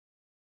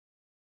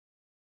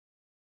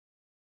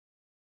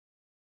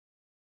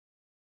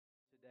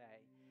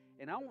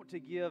And I want to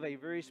give a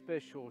very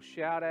special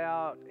shout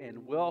out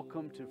and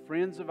welcome to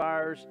friends of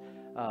ours,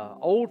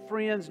 old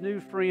friends, new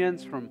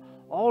friends from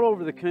all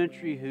over the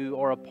country who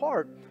are a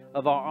part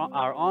of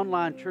our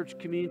online church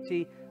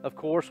community. Of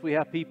course, we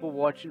have people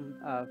watching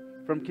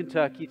from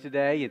Kentucky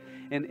today.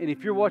 And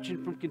if you're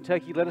watching from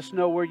Kentucky, let us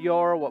know where you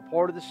are, what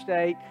part of the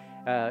state,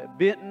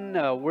 Benton,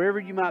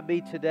 wherever you might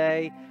be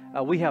today.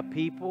 We have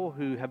people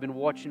who have been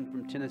watching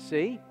from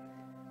Tennessee,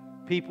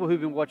 people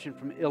who've been watching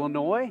from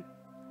Illinois,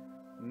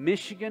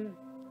 Michigan,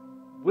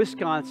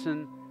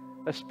 Wisconsin.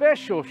 A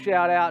special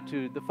shout out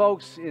to the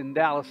folks in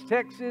Dallas,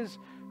 Texas,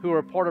 who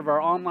are part of our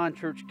online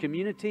church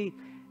community.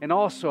 And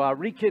also, I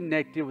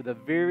reconnected with a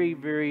very,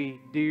 very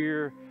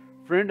dear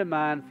friend of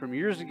mine from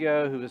years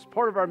ago who was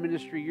part of our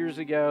ministry years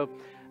ago.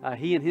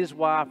 He and his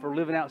wife are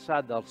living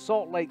outside the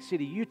Salt Lake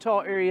City,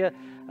 Utah area.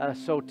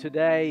 So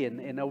today and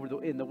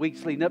in the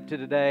weeks leading up to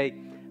today,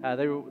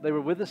 they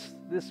were with us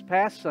this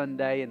past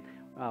Sunday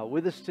and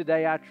with us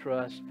today, I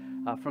trust,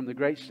 from the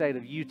great state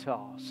of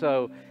Utah.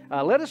 So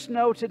let us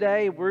know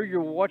today where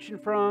you're watching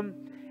from,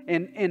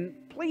 and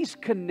please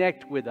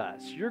connect with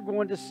us. You're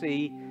going to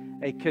see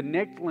a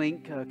connect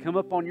link come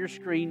up on your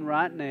screen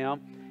right now.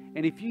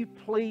 And if you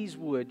please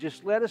would,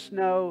 just let us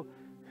know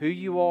who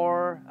you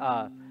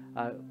are.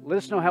 Let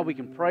us know how we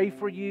can pray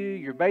for you,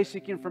 your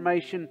basic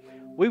information.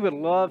 We would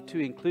love to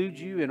include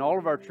you in all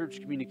of our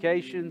church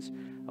communications.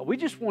 We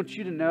just want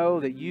you to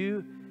know that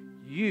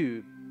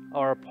you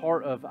are a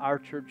part of our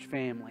church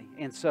family.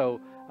 And so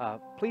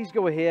please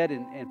go ahead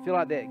and fill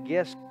out that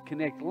Guest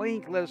Connect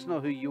link. Let us know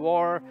who you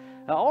are.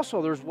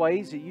 Also, there's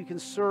ways that you can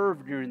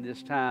serve during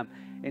this time.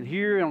 And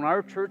here on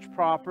our church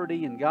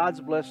property, and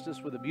God's blessed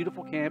us with a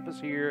beautiful campus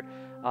here.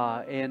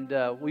 And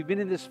we've been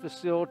in this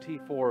facility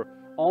for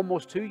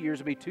almost 2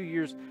 years. It'll be 2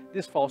 years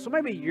this fall, so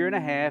maybe a year and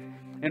a half.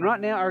 And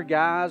right now our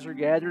guys are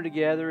gathering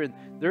together and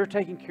they're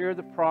taking care of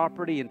the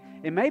property.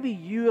 And maybe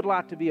you would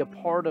like to be a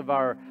part of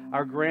our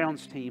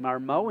grounds team, our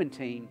mowing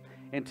team.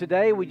 And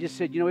today we just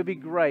said, it'd be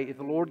great if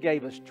the Lord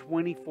gave us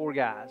 24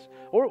 guys.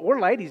 Or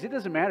ladies, it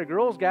doesn't matter,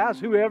 girls, guys,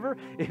 whoever.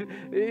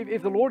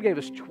 If the Lord gave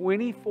us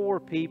 24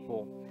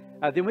 people,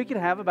 then we could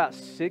have about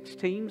 6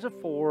 teams of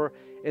 4,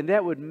 and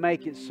that would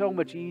make it so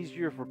much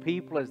easier for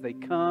people as they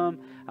come.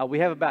 We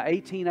have about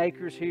 18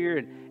 acres here,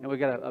 and we've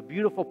got a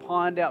beautiful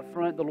pond out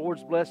front the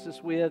Lord's blessed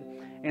us with.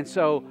 And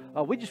so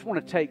we just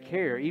want to take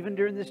care. Even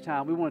during this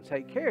time, we want to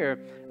take care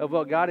of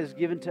what God has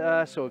given to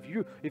us. So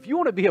if you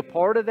want to be a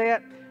part of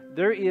that,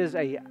 there is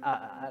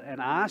an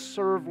I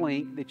Serve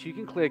link that you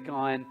can click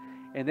on,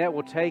 and that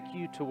will take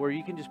you to where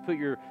you can just put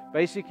your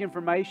basic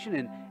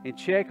information and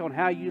check on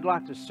how you'd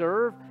like to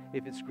serve.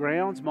 If it's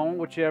grounds, mowing,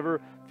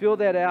 whichever, fill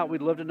that out.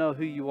 We'd love to know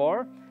who you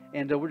are.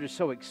 And we're just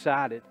so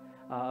excited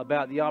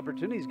about the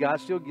opportunities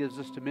God still gives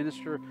us to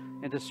minister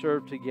and to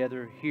serve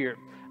together here.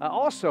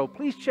 Also,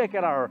 please check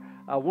out our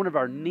one of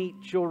our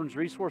neat children's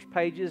resource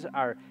pages,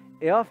 our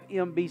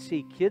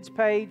FMBC Kids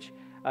page.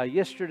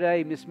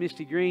 Yesterday, Miss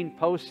Misty Green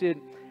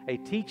posted a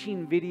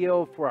teaching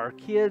video for our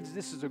kids.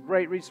 This is a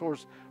great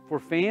resource for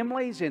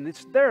families, and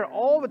it's there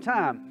all the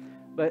time,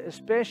 but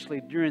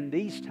especially during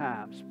these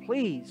times.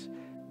 Please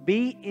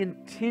be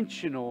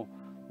intentional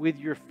with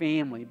your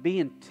family. Be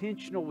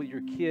intentional with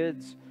your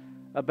kids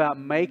about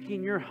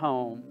making your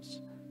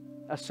homes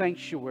a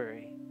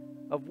sanctuary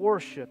of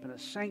worship and a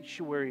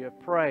sanctuary of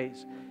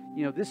praise.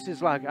 This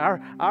is like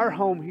our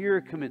home here,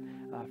 coming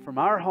from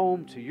our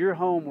home to your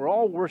home. We're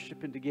all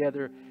worshiping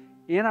together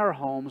in our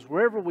homes,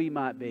 wherever we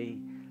might be.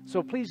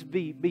 So please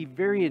be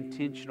very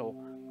intentional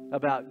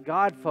about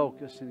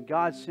God-focused and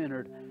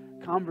God-centered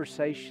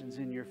conversations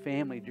in your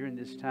family during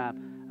this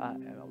time,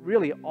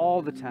 really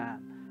all the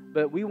time.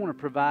 But we want to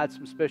provide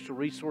some special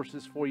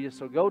resources for you.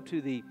 So go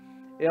to the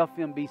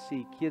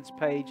FMBC Kids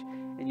page,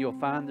 and you'll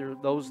find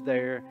those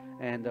there.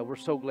 And we're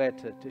so glad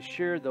to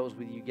share those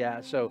with you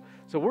guys. So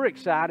we're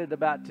excited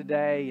about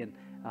today and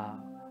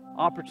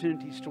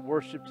opportunities to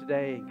worship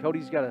today. And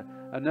Cody's got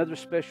another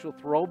special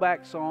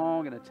throwback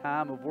song and a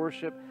time of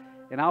worship.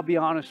 And I'll be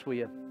honest with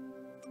you,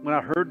 when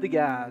I heard the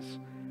guys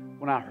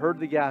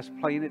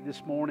playing it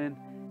this morning,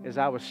 as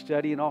I was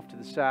studying off to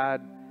the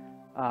side,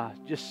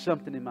 just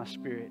something in my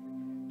spirit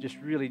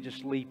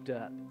just leaped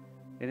up.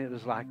 And it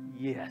was like,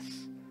 yes,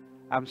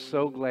 I'm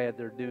so glad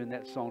they're doing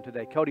that song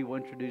today. Cody will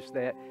introduce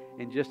that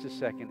in just a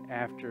second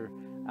after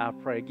I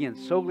pray. Again,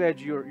 so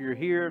glad you're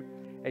here.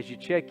 As you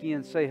check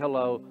in, say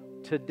hello.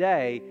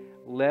 Today,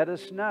 let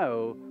us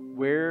know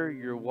where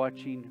you're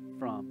watching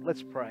from.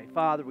 Let's pray.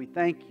 Father, we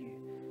thank you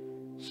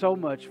so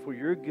much for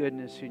your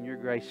goodness and your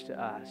grace to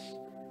us.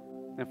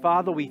 And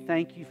Father, we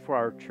thank you for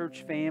our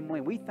church family.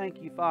 We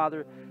thank you,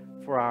 Father,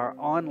 for our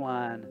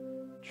online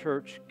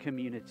church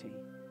community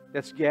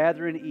that's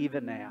gathering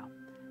even now.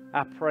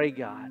 I pray,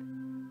 God,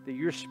 that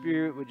your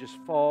Spirit would just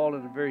fall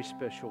in a very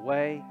special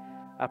way.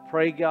 I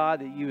pray,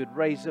 God, that you would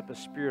raise up a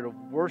spirit of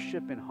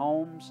worship in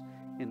homes,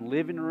 in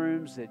living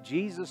rooms, that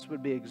Jesus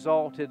would be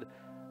exalted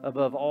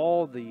above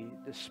all the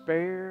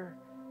despair,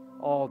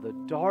 all the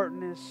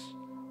darkness,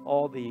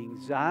 all the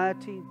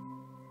anxiety,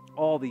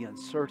 all the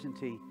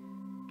uncertainty.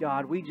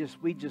 God, we just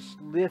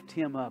lift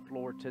him up,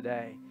 Lord,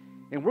 today.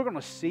 And we're going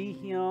to see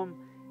him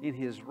in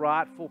his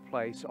rightful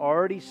place,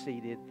 already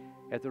seated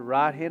at the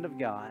right hand of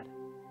God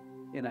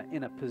in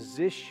a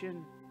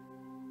position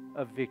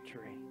of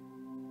victory.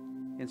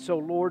 And so,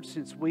 Lord,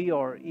 since we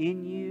are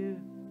in you,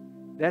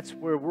 that's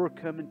where we're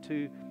coming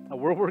to,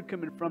 where we're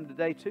coming from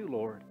today too,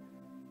 Lord,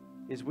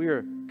 is we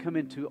are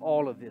coming to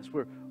all of this.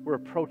 We're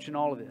approaching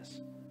all of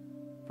this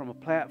from a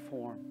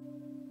platform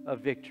of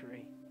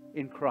victory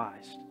in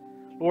Christ.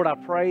 Lord, I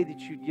pray that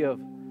you give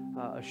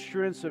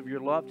assurance of your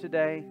love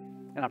today.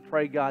 And I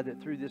pray, God,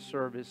 that through this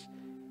service,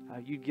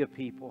 you'd give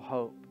people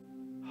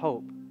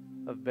hope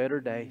of better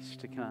days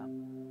to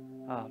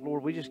come.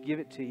 Lord, we just give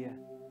it to you.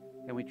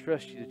 And we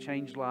trust you to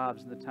change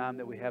lives in the time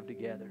that we have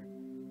together.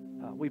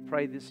 We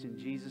pray this in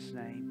Jesus'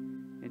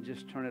 name and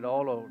just turn it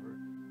all over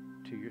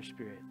to your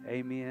Spirit.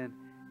 Amen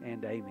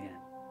and amen.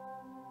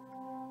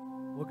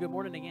 Well, good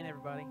morning again,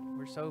 everybody.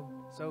 We're so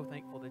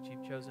thankful that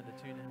you've chosen to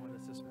tune in with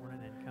us this morning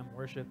and come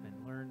worship and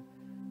learn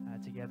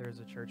together as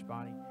a church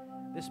body.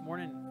 This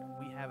morning,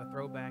 we have a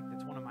throwback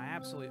that's one of my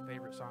absolute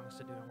favorite songs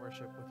to do in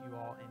worship with you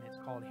all, and it's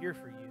called Here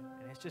For You.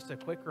 And it's just a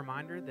quick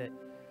reminder that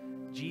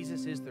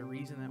Jesus is the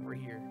reason that we're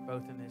here,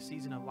 both in this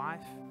season of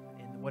life,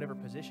 in whatever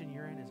position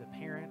you're in as a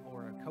parent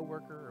or a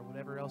coworker or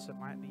whatever else it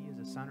might be, as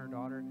a son or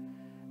daughter.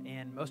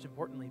 And most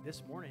importantly,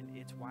 this morning,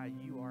 it's why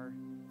you are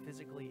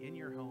physically in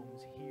your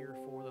homes here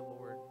for the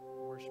Lord,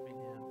 worshiping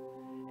him.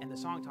 And the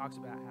song talks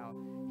about how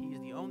he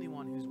is the only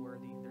one who's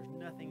worthy. There's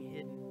nothing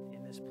hidden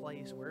in this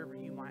place, wherever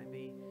you might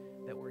be,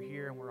 that we're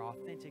here and we're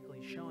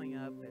authentically showing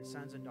up as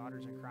sons and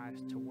daughters in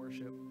Christ to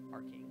worship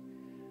our King.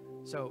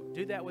 So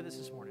do that with us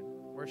this morning.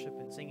 Worship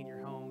and sing in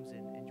your homes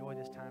and enjoy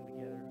this time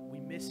together. We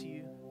miss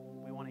you.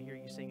 We want to hear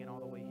you singing all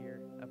the way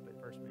here up at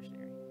First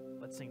Missionary.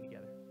 Let's sing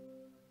together.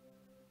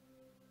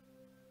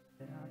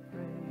 I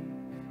pray,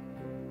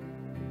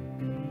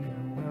 be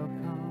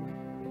welcome.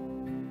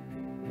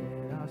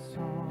 Let our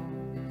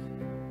songs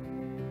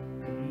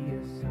be a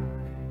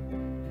sign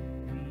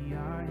we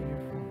are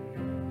here for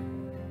you.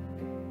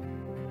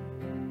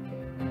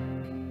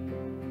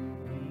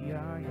 We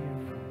are here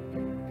for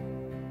you.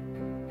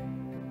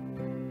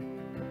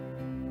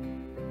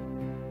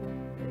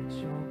 Let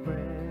your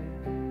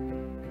breath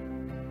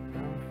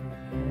come from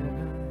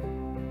heaven.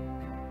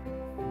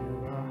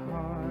 Fill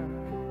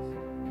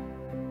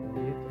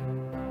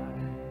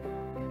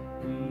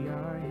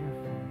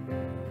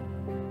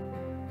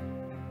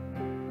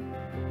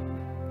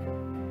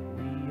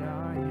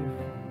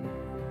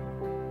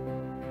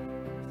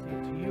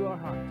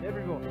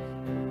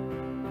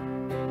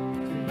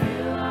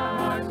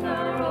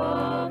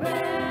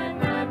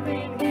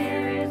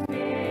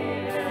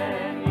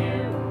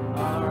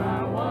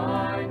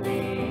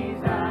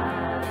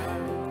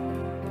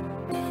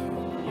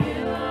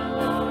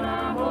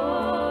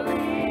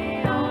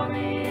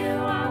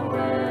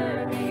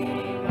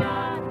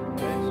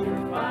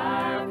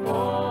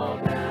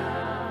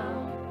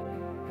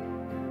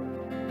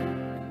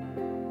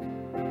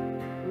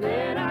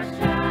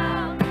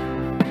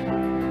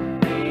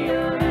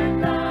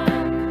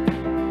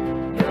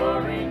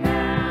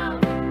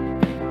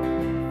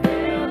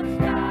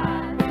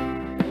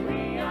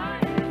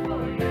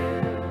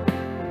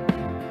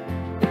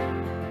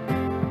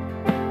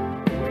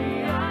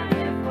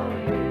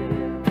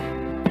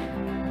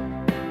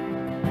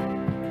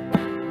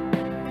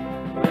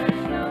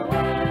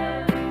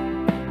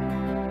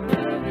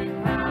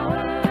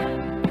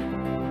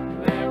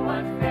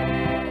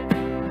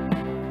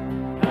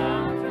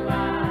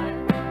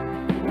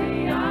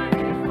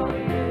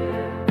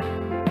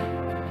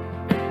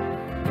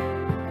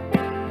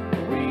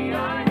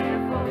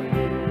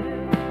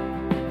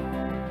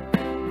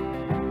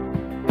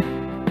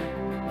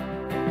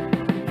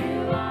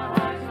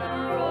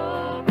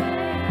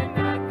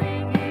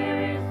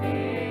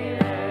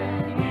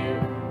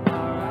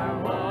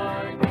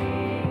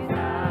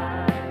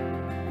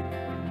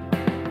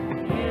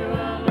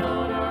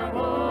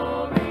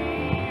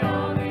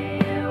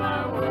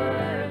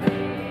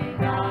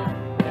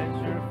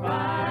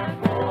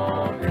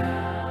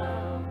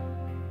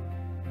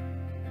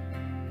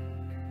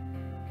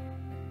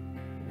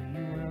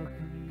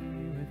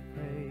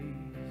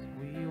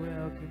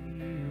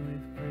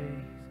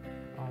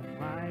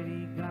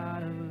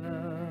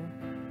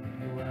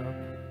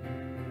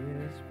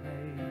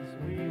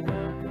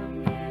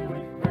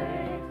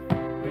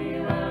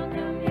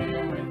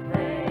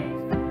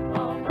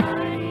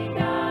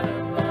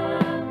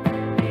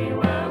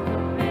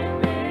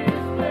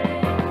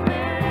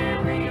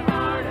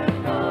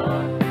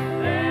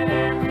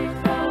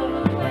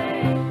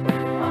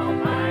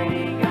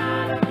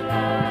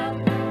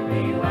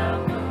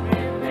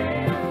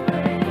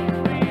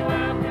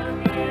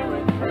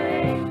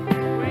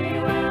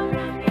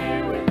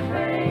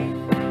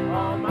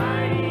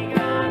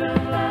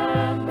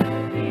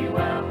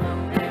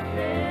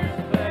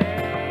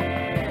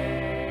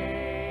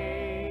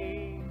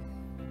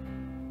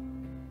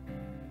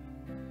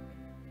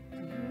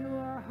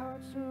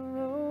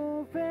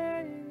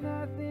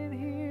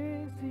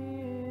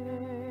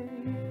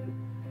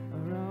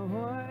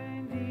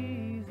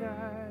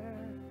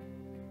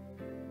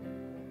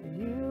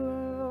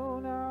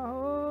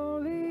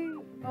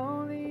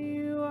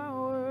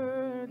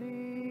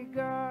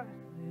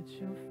let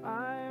your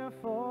fire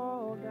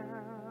fall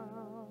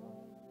down.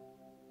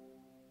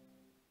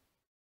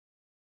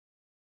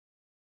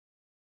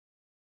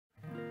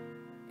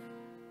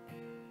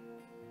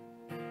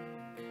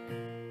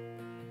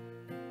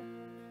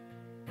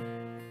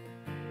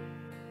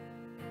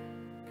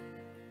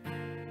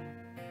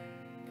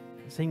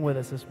 Sing with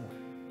us this morning.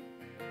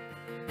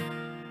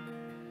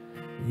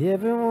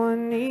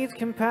 Everyone needs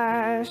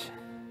compassion,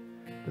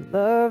 the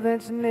love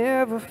that's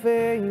never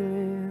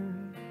failing.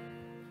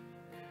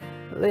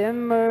 Let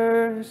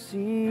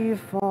mercy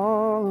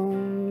fall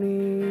on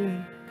me.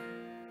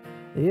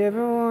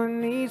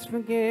 Everyone needs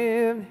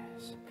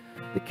forgiveness,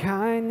 the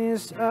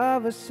kindness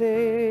of a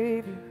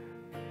Savior,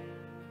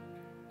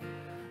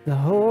 the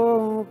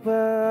hope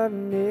of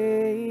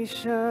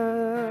nations.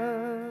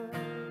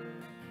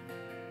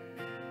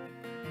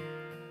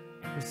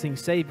 Let's sing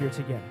Savior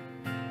together.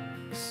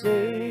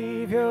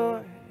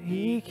 Savior,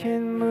 He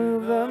can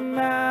move the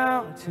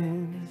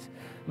mountains.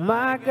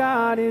 My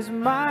God is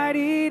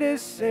mighty to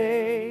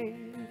save.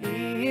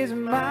 He is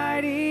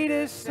mighty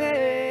to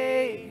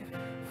save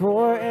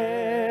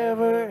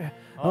forever.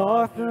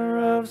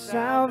 Author of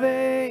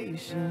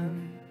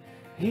salvation,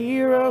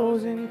 He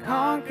rose and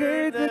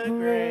conquered the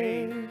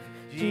grave.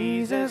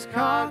 Jesus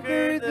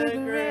conquered the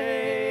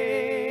grave.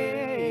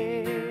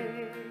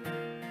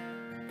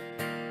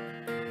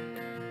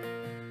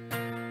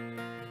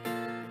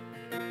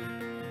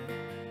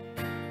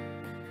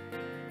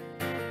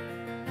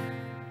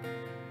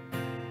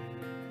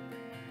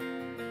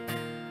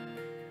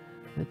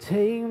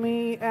 Take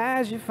me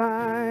as you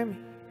find me,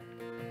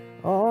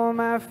 all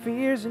my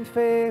fears and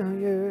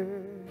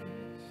failures,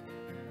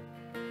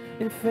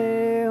 and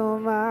fill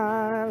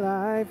my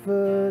life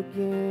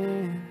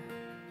again.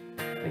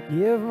 I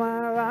give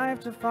my life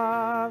to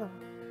follow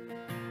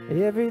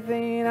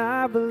everything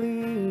I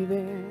believe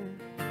in.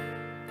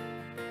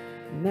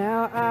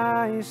 Now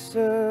I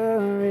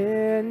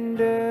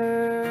surrender,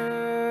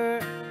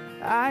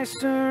 I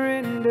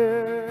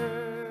surrender.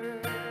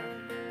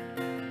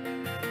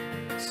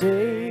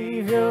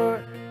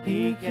 Savior,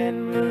 He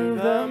can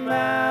move the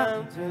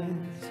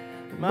mountains.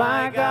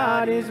 My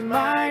God is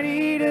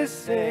mighty to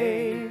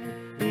save.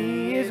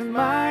 He is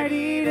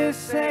mighty to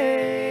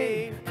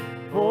save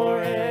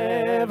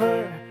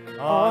forever.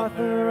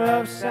 Author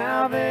of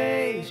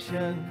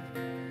salvation,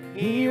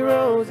 He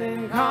rose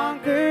and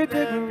conquered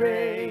the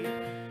grave.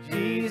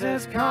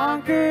 Jesus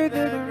conquered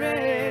the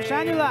grave.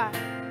 Shine your light,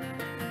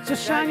 so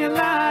shine your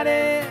light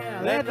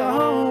and let the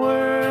whole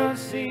world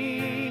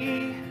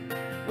see.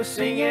 We're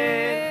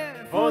singing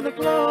for the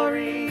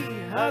glory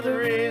of the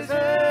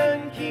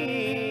risen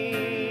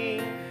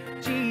King.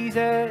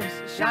 Jesus,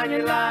 shine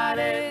your light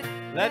and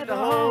let the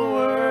whole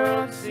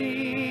world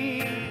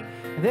see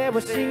that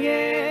we're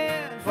singing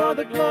for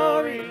the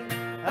glory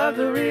of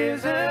the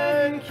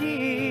risen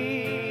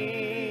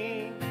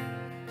King.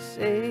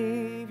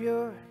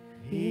 Savior,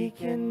 He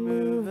can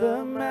move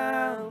the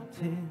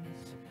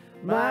mountains.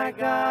 My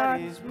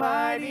God is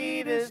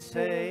mighty to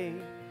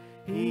save.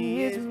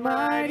 He is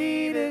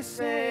mighty to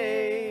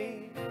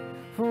save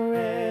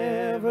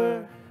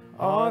forever.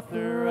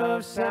 Author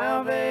of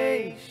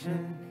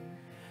salvation,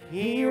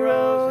 He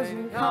rose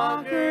and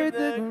conquered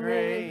the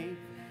grave.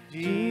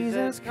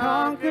 Jesus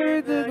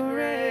conquered the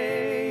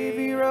grave.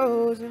 He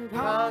rose and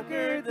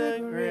conquered the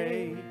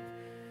grave.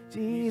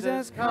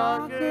 Jesus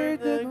conquered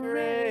the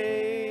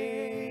grave.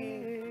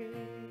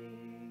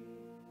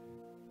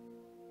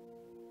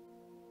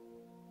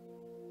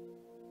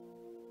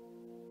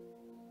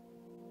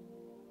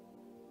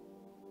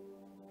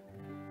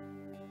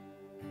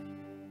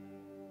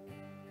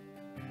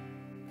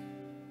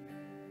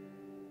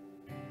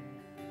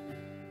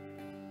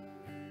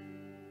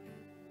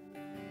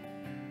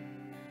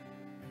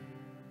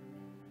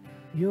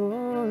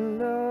 Your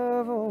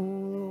love, oh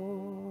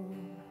Lord,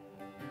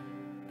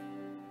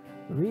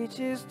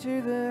 reaches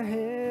to the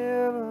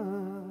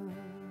heavens.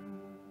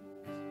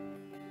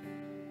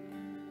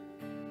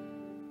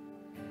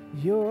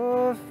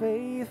 Your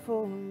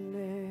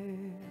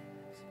faithfulness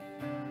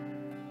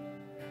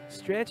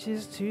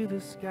stretches to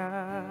the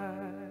sky.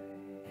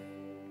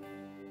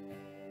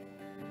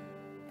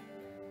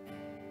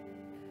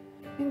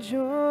 And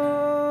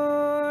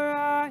your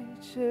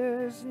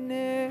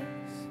righteousness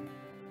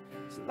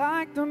is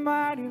like the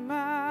mighty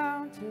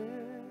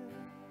mountain,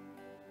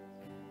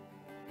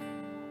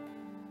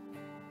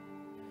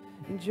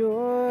 and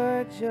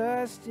your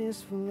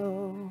justice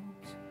flows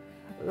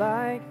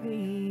like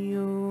the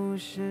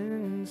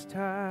ocean's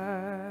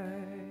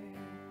tide.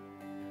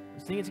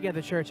 Sing it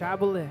together, church. I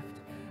will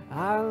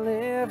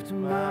lift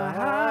my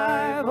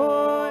high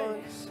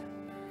voice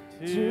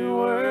to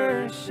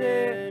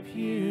worship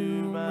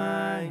you,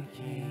 my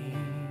King.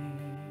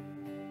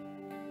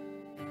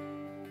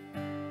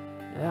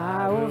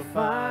 I will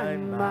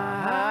find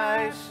my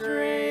high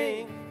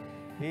strength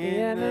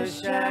in the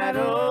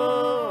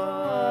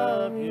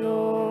shadow of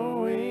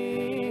your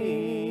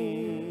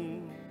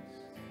wings.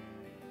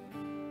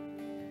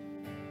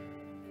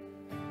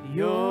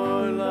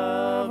 Your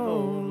love, oh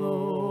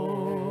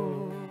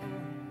Lord,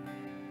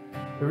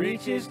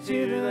 reaches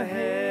to the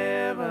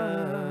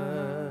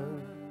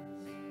heavens.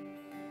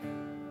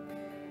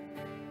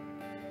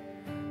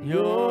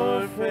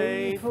 Your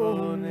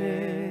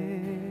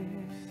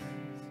faithfulness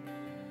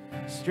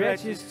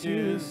stretches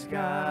to the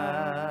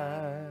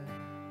sky.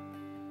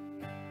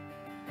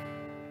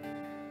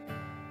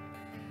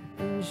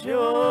 And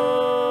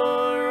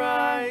your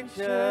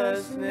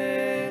righteousness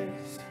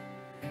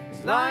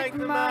is like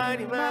the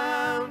mighty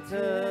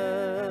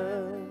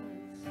mountains.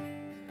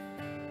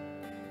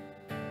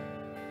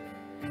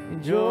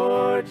 And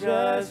your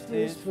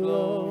justice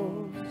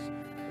flows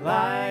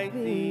like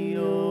the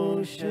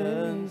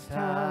ocean's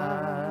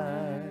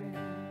tide.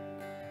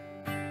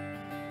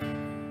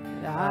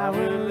 And I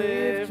will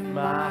lift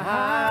my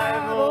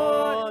high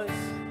voice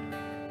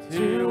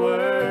to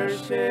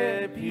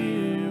worship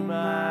you,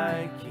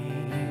 my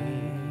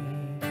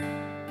King.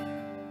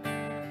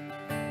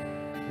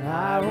 And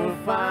I will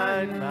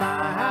find my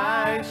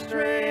high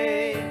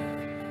strength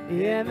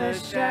in the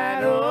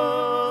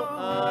shadow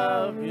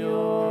of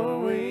your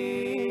wings.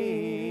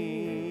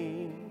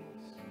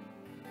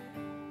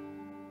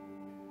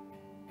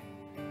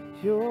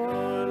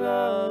 Your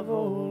love,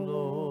 O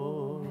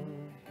Lord,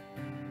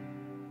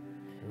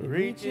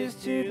 reaches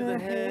to the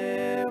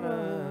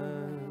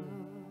heavens.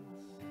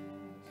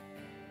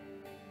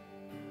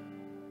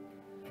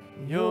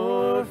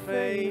 Your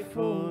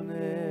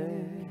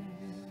faithfulness,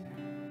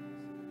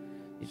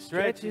 it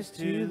stretches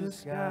to the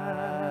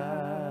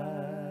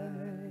sky.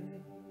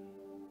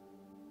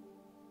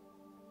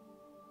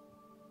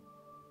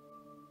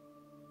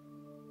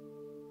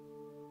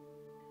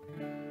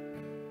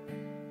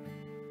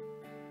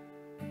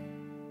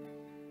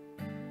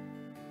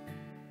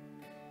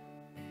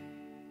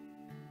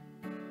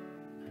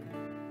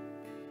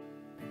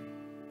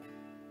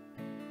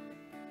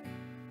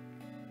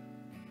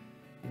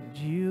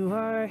 You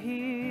are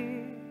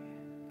here,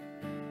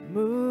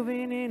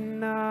 moving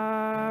in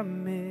our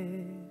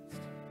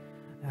midst.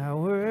 I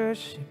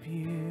worship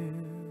you,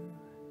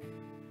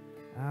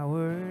 I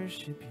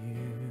worship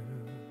you.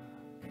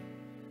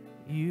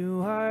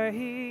 You are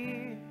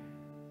here,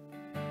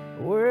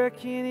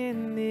 working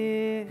in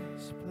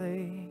this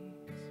place.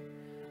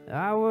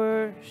 I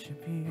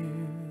worship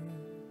you,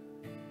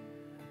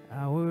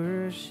 I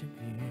worship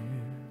you.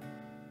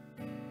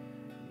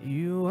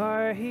 You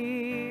are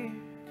here,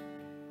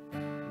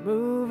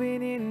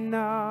 moving in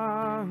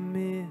our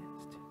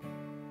midst.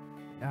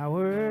 I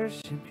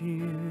worship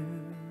you,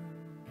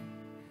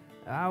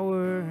 I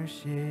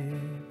worship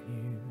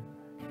you.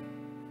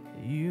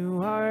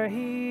 You are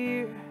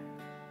here,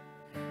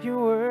 you're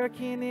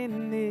working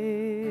in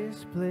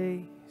this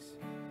place,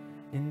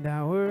 and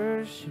I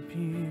worship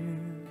you,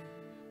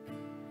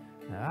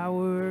 I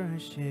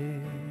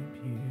worship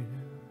you.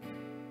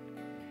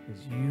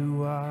 'Cause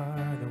you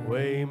are the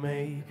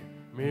Waymaker,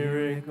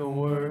 miracle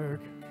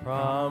worker,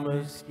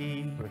 promise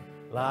keeper,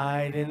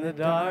 light in the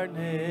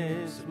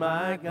darkness,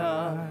 my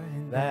God,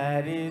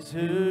 that is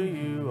who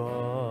you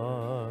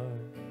are.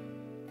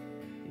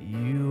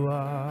 You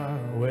are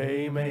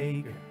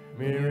Waymaker,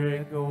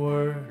 miracle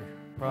worker,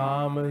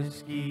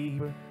 promise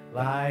keeper,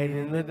 light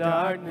in the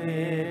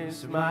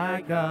darkness,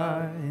 my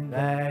God,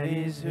 that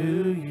is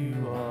who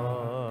you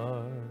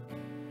are.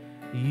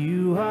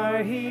 You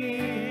are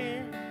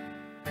here,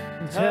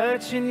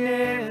 touching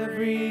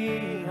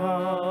every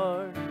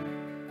heart.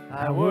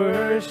 I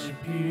worship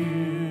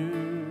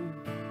you,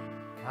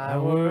 I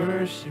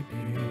worship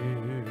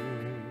you.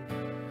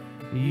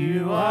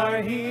 You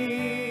are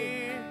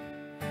here,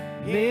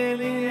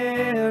 healing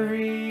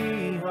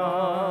every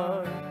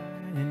heart.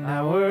 And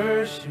I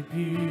worship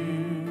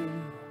you,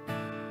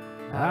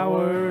 I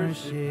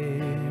worship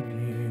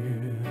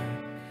you.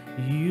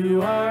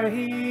 You are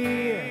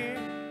here,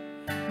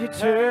 you're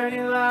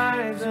turning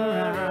lives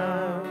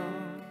around.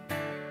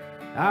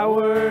 I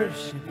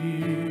worship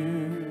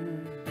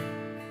you,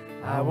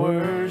 I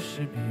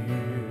worship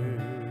you.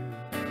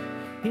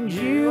 And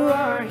you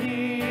are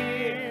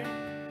here,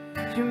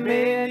 you're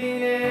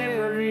mending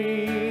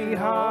every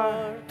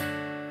heart.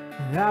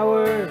 And I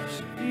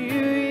worship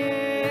you,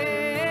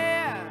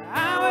 yeah,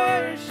 I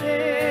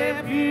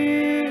worship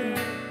you.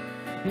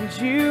 And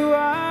you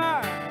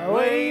are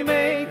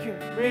waymaker,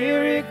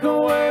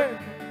 miracle worker,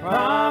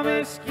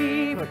 promise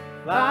keeper,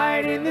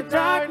 light in the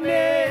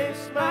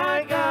darkness,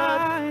 my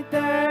God,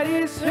 that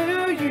is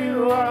who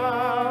you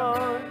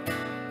are.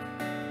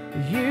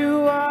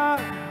 You are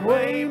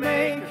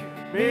waymaker,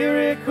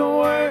 miracle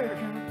worker,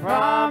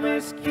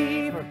 promise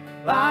keeper,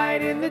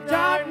 light in the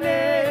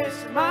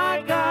darkness,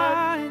 my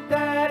God,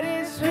 that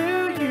is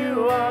who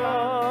you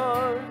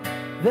are.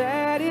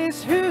 That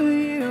is who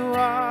you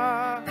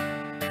are.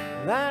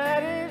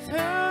 That is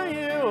who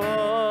you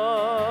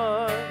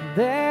are.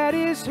 That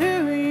is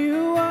who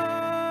you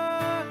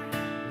are.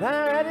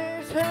 That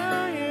is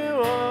who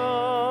you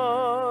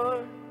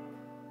are.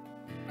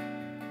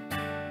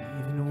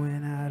 Even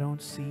when I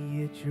don't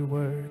see it, you're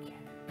working.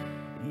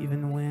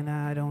 Even when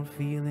I don't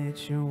feel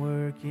it, you're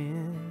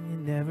working. You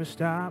never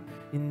stop,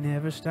 you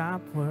never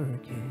stop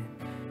working.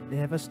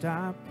 Never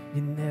stop,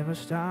 you never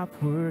stop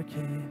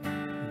working.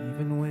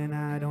 Even when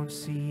I don't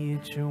see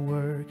it, you're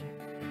working.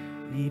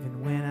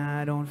 Even when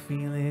I don't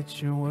feel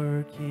it, you're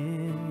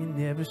working. You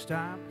never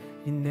stop,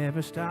 you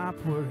never stop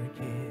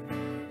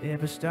working.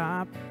 Never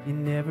stop, you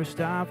never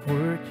stop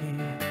working.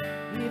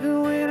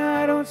 Even when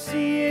I don't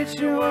see it,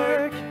 you're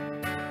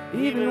working.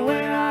 Even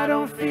when I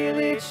don't feel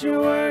it, you're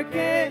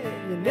working.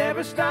 You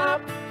never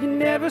stop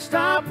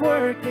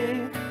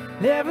working.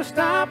 Never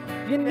stop,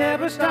 you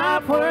never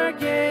stop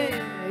working.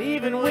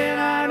 Even when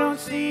I don't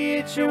see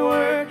it, you're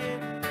working.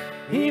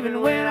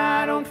 Even when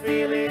I don't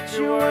feel it,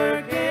 you're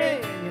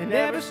working. You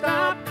never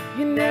stop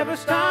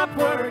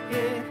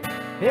working.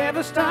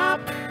 Never stop,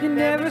 you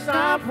never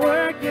stop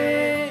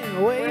working.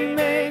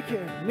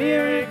 Waymaker,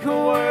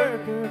 miracle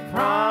worker,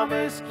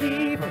 promise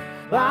keeper,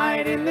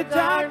 light in the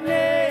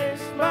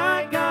darkness.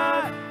 My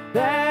God,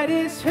 that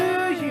is who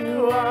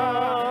you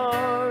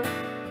are.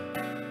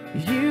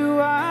 You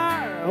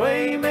are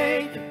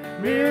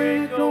waymaker,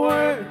 miracle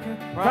worker,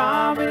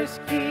 promise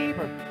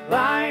keeper,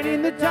 light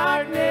in the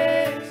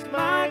darkness.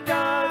 My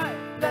God,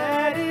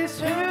 that is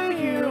who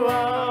you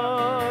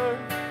are.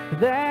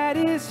 That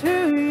is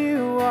who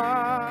you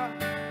are.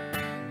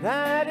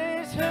 That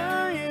is who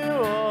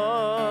you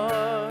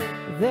are.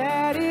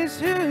 That is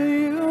who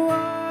you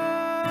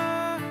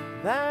are.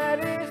 That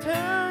is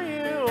who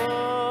you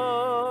are.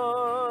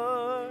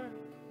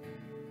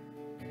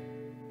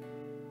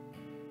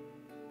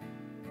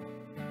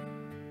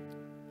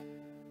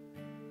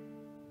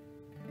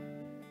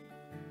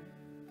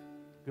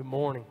 Good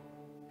morning.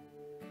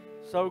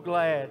 So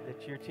glad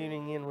that you're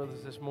tuning in with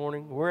us this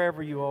morning,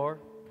 wherever you are.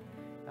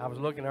 I was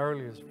looking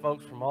earlier, there's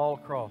folks from all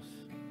across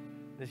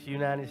this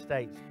United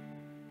States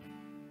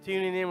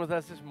tuning in with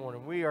us this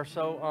morning. We are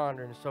so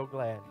honored and so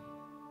glad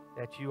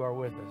that you are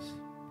with us.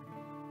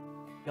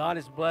 God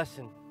is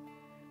blessing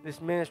this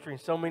ministry in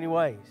so many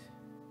ways.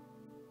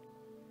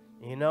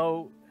 You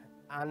know,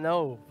 I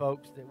know,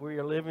 folks, that we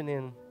are living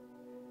in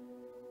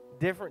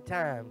different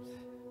times.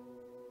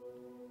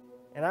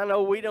 And I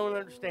know we don't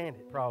understand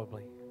it,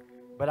 probably.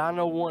 But I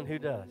know one who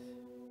does.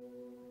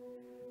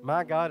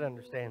 My God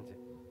understands it.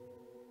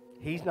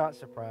 He's not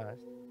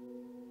surprised.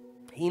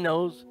 He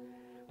knows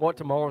what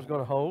tomorrow's going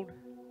to hold.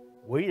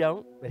 We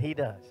don't, but He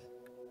does.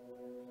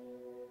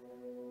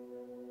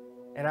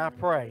 And I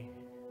pray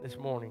this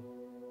morning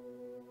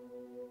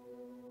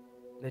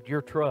that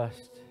your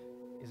trust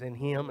is in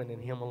Him and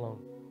in Him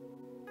alone.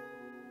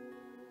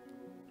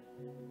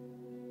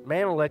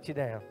 Man will let you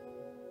down,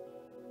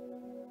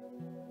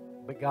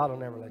 but God will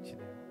never let you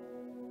down.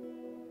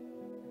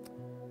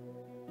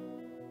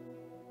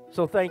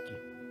 So thank you.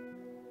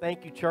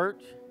 Thank you,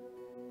 church.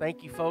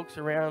 Thank you, folks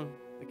around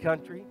the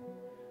country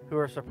who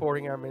are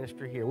supporting our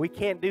ministry here. We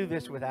can't do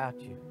this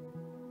without you.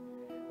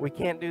 We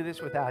can't do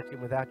this without you,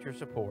 without your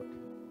support.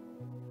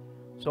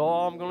 So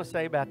all I'm going to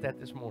say about that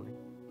this morning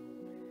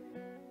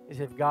is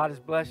if God is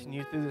blessing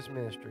you through this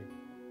ministry,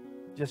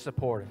 just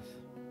support us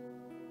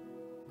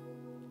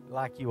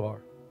like you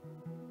are.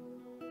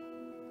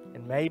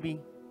 And maybe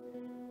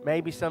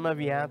some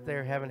of you out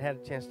there haven't had a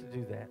chance to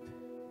do that.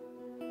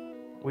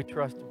 We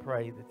trust and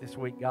pray that this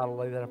week God will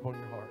lay that upon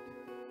your heart.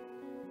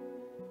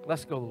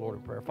 Let's go to the Lord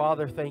in prayer.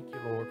 Father, thank you,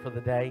 Lord, for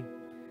the day.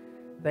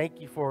 Thank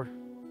you for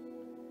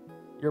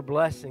your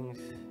blessings.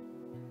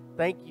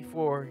 Thank you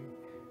for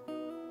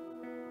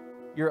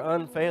your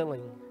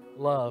unfailing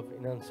love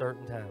in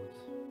uncertain times.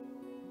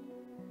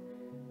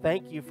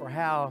 Thank you for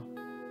how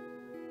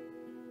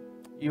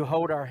you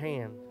hold our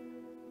hand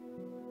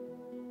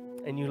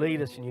and you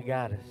lead us and you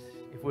guide us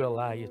if we'll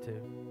allow you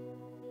to.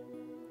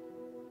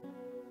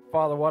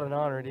 Father, what an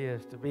honor it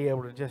is to be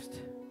able to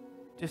just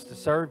to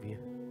serve you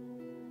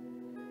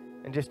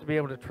and just to be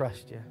able to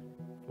trust you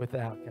with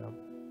the outcome.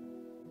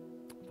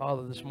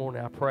 Father, this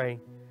morning I pray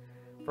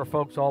for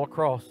folks all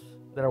across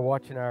that are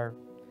watching our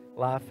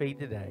live feed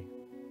today.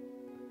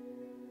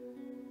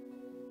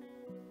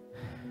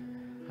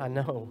 I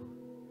know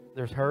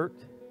there's hurt.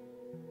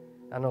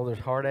 I know there's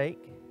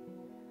heartache.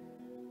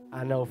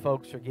 I know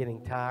folks are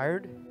getting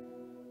tired.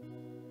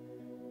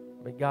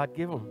 But God,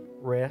 give them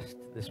rest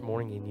this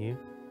morning in you.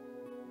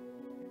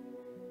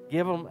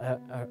 Give them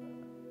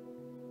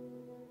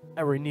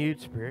a renewed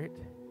spirit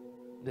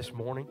this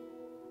morning.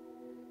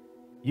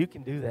 You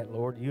can do that,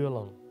 Lord, you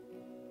alone.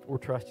 We're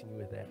trusting you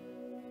with that.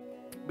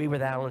 Be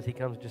with Alan as he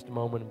comes in just a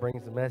moment and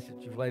brings the message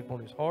you've laid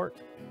upon his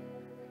heart.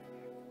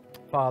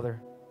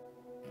 Father,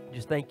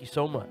 just thank you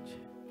so much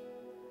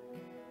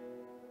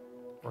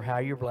for how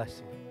you're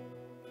blessing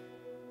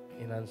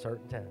in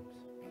uncertain times.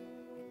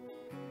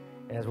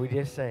 And as we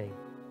just sang,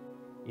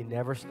 you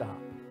never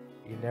stop.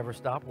 You never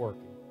stop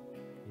working.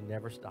 You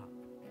never stop.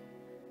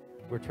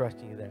 We're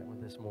trusting you that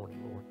with this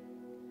morning, Lord.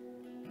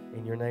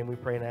 In your name we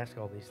pray and ask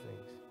all these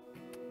things.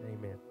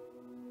 Amen.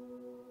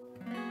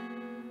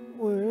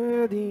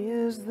 Worthy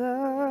is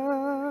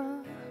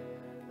the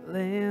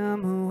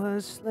Lamb who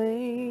was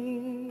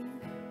slain.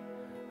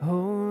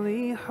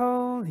 Holy,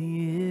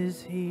 holy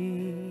is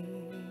He.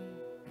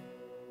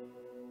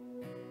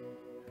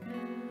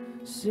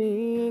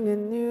 Sing a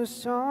new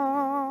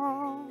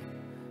song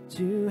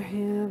to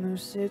Him who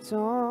sits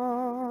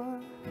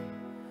on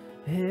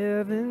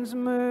heaven's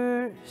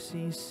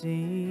mercy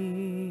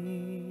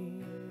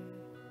sing.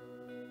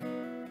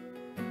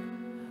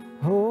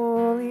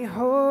 Holy,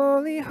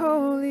 holy,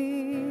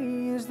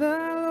 holy is the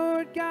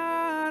Lord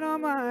God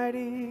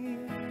Almighty,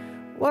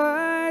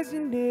 wise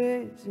and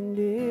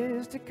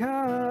is to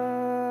come.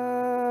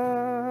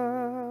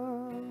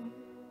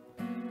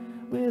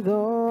 With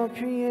all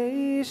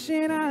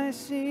creation I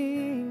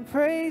sing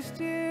praise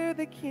to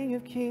the King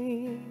of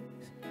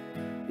Kings.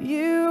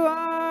 You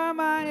are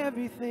my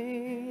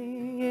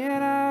everything,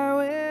 and I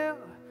will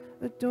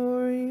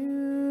adore you.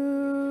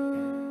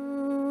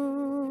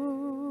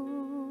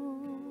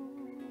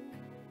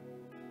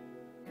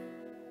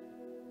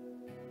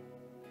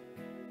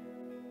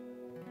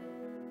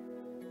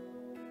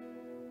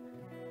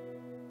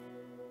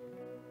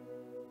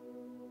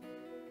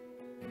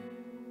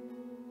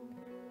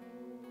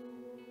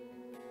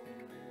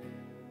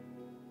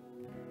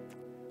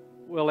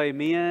 Well,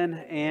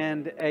 amen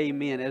and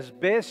amen. As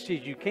best as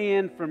you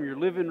can from your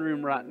living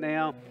room right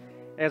now,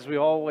 as we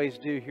always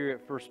do here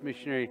at First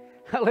Missionary,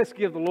 let's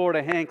give the Lord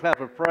a hand clap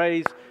of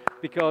praise,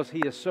 because He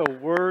is so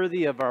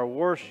worthy of our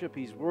worship.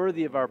 He's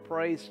worthy of our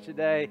praise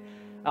today.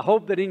 I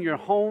hope that in your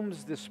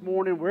homes this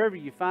morning, wherever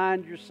you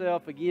find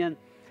yourself, again,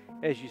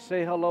 as you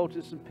say hello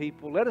to some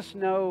people, let us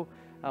know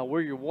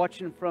where you're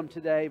watching from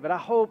today. But I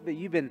hope that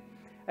you've been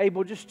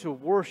able just to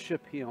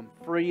worship Him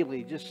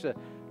freely, just to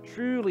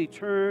truly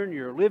turn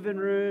your living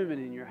room and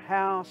in your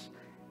house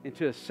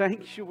into a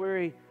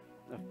sanctuary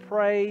of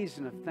praise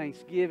and of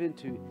thanksgiving,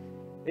 to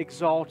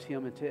exalt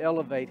Him and to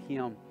elevate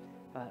Him,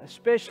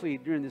 especially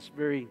during this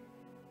very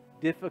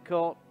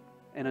difficult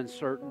and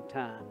uncertain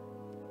time.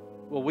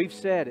 Well, we've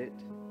said it,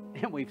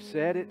 and we've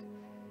said it,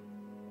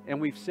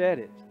 and we've said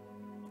it,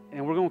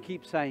 and we're going to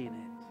keep saying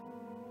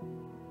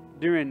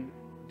it. During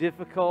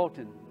difficult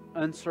and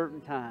uncertain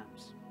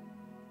times,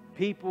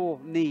 people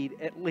need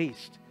at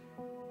least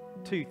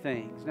two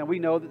things. Now, we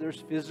know that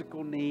there's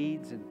physical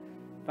needs and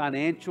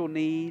financial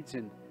needs,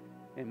 and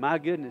my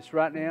goodness,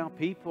 right now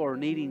people are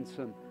needing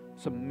some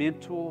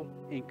mental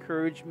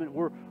encouragement.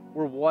 We're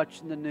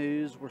watching the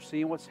news. We're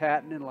seeing what's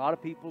happening in a lot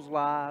of people's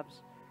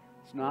lives.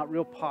 It's not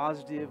real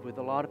positive with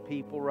a lot of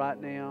people right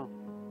now.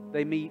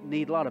 They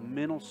need a lot of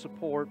mental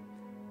support.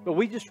 But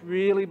we just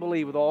really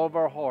believe with all of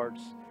our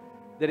hearts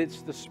that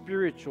it's the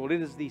spiritual.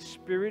 It is the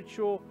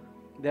spiritual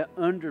that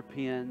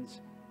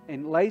underpins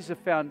and lays a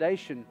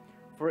foundation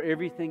for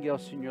everything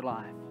else in your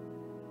life.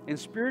 And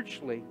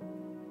spiritually,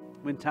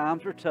 when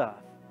times are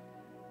tough,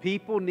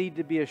 people need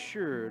to be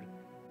assured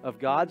of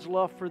God's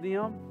love for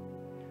them.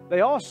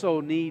 They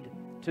also need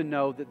to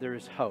know that there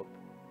is hope.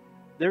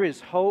 There is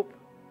hope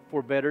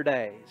for better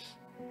days.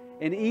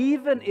 And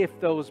even if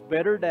those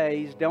better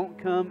days don't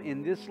come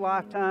in this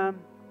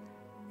lifetime,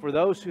 for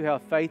those who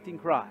have faith in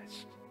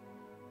Christ,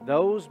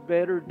 those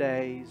better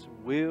days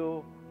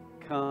will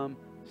come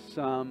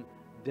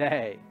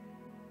someday.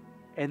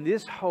 And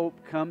this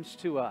hope comes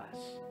to us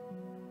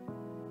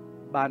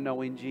by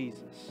knowing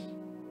Jesus.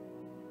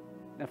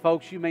 Now,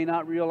 folks, you may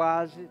not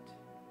realize it,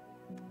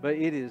 but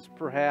it is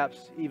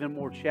perhaps even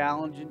more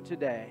challenging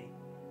today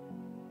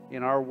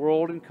in our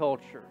world and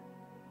culture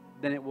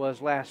than it was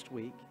last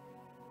week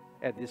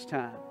at this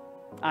time.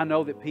 I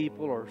know that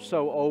people are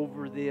so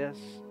over this.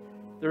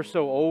 They're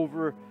so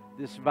over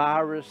this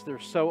virus. They're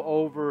so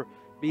over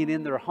being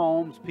in their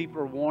homes.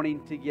 People are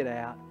wanting to get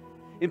out.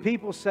 And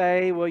people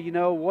say, well, you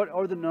know, what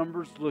are the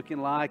numbers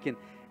looking like?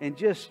 And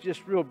just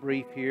real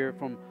brief here,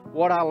 from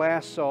what I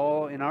last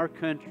saw in our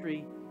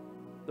country,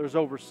 there's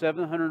over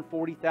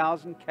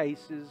 740,000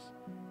 cases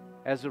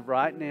as of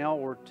right now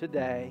or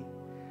today.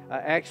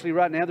 Actually,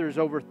 right now there's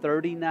over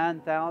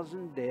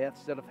 39,000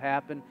 deaths that have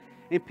happened.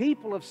 And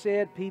people have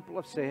said,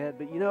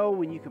 but you know,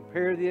 when you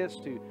compare this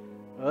to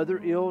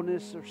other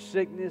illness or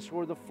sickness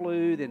or the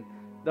flu, then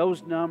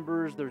those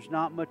numbers, there's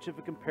not much of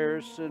a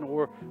comparison,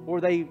 or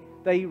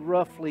they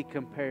roughly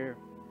compare.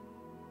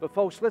 But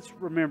folks, let's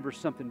remember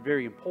something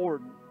very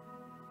important.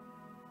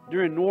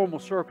 During normal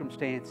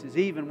circumstances,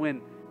 even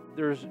when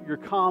there's your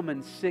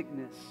common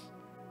sickness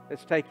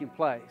that's taking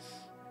place,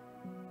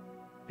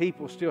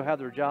 people still have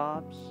their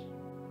jobs.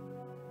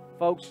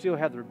 Folks still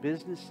have their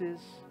businesses.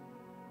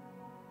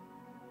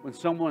 When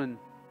someone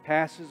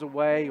passes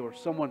away or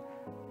someone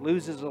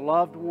loses a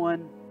loved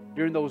one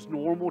during those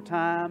normal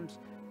times,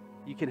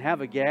 you can have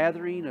a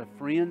gathering of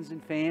friends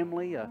and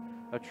family, a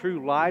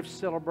true life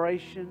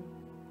celebration.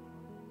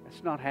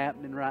 That's not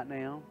happening right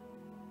now.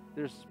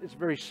 It's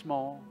very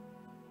small.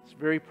 It's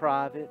very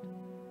private.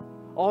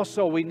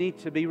 Also, we need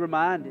to be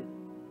reminded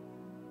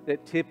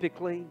that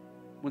typically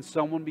when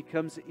someone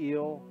becomes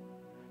ill,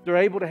 they're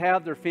able to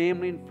have their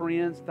family and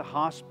friends at the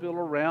hospital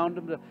around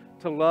them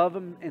to love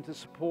them and to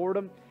support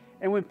them.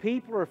 And when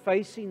people are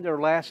facing their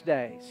last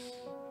days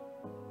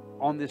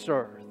on this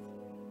earth,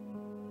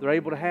 they're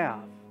able to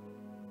have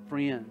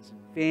friends and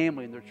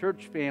family and their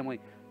church family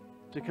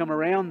to come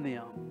around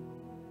them,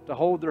 to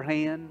hold their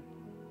hand,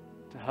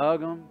 to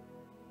hug them.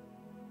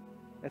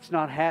 That's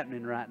not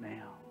happening right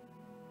now.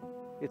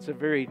 It's a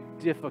very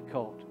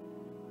difficult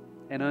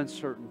and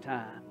uncertain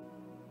time.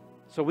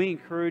 So we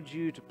encourage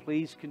you to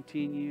please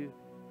continue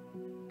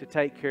to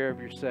take care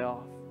of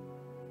yourself.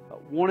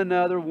 One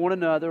another,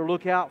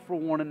 look out for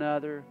one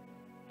another.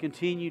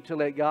 Continue to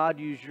let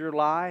God use your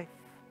life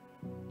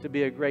to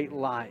be a great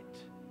light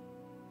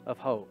of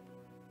hope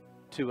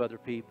to other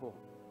people.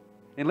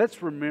 And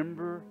let's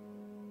remember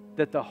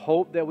that the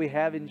hope that we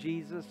have in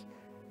Jesus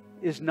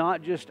is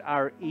not just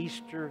our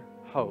Easter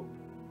hope.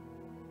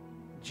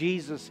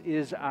 Jesus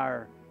is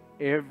our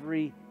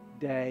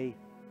everyday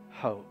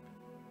hope.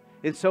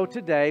 And so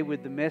today,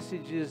 with the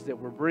messages that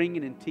we're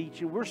bringing and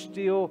teaching, we're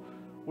still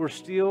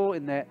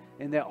in that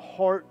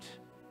heart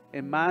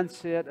and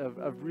mindset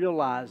of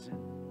realizing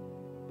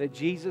that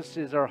Jesus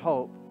is our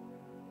hope.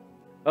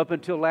 Up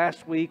until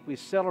last week, we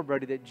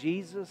celebrated that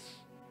Jesus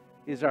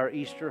is our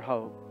Easter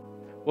hope.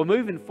 Well,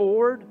 moving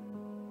forward,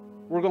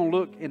 we're going to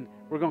look and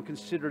we're going to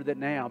consider that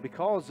now,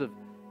 because of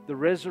the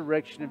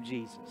resurrection of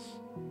Jesus,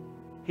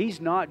 He's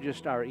not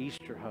just our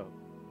Easter hope.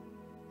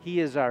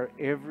 He is our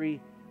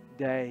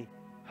everyday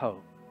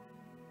hope.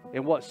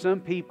 And what some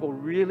people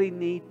really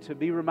need to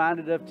be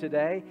reminded of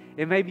today,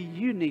 and maybe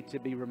you need to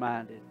be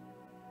reminded,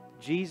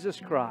 Jesus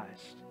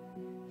Christ,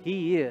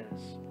 He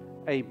is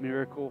a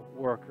miracle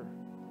worker.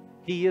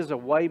 He is a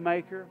way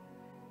maker.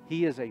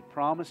 He is a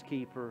promise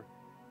keeper.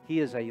 He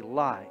is a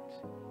light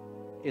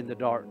in the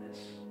darkness.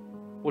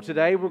 Well,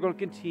 today we're going to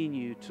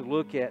continue to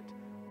look at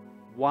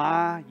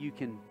why you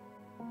can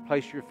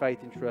place your faith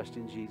and trust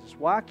in Jesus.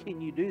 Why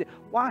can you do that?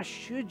 Why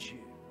should you?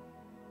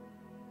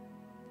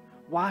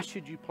 Why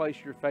should you place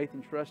your faith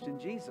and trust in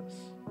Jesus?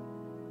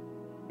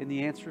 And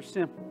the answer is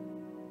simple.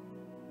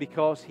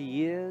 Because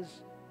He is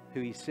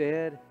who He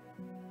said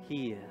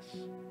He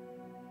is.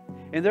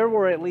 And there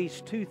were at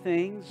least two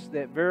things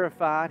that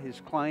verified His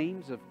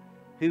claims of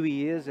who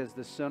He is as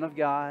the Son of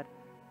God,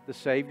 the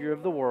Savior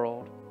of the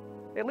world.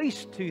 At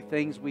least two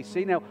things we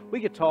see. Now,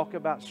 we could talk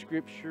about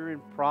Scripture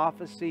and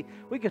prophecy.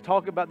 We could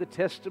talk about the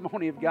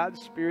testimony of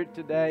God's Spirit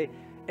today.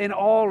 And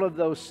all of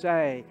those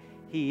say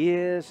He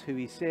is who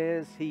He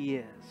says He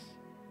is.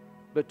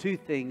 But two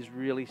things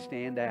really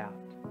stand out.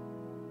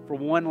 For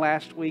one,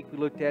 last week we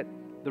looked at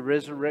the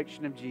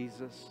resurrection of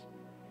Jesus.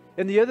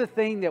 And the other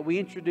thing that we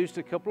introduced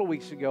a couple of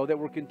weeks ago that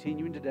we're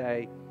continuing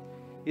today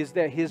is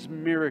that His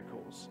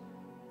miracles,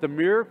 the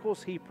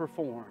miracles He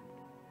performed,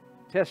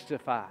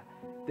 testify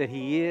that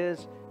He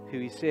is who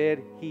He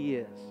said He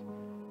is.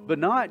 But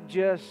not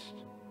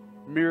just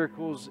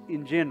miracles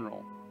in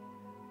general,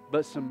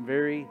 but some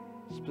very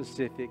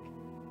specific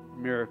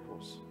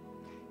miracles.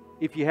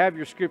 If you have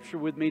your scripture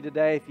with me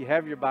today, if you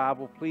have your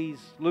Bible, please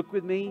look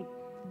with me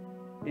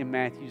in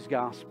Matthew's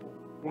Gospel.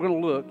 We're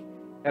going to look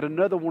at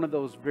another one of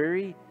those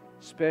very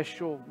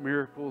special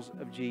miracles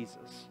of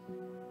Jesus.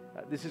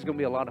 This is going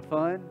to be a lot of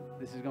fun.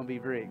 This is going to be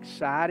very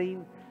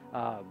exciting.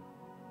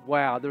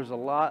 Wow, there's a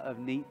lot of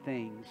neat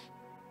things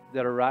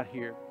that are right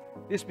here.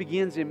 This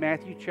begins in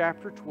Matthew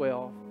chapter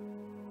 12,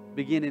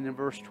 beginning in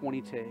verse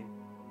 22.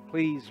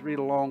 Please read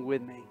along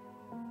with me.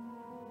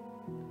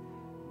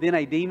 Then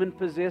a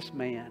demon-possessed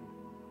man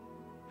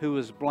who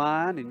was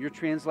blind, and your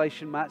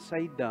translation might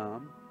say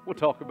dumb, we'll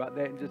talk about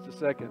that in just a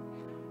second,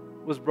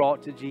 was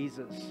brought to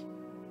Jesus.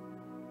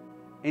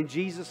 And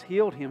Jesus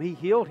healed him. He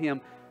healed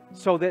him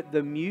so that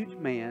the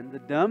mute man, the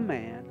dumb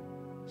man,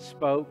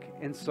 spoke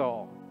and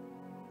saw.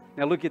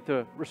 Now look at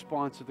the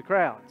response of the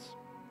crowds.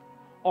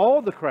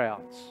 All the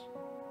crowds,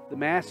 the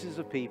masses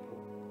of people,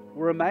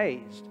 were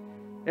amazed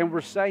and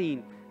were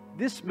saying,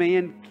 this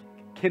man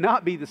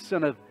cannot be the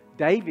son of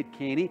David,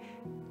 can he?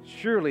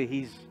 Surely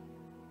he's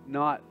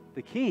not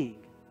the king,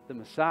 the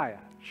Messiah.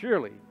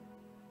 Surely.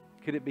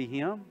 Could it be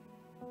him?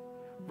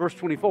 Verse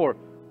 24.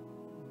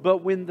 But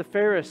when the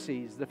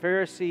Pharisees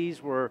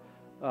were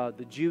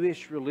the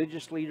Jewish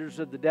religious leaders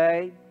of the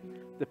day,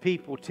 the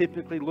people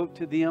typically looked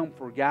to them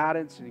for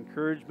guidance and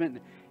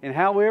encouragement. And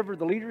however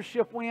the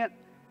leadership went,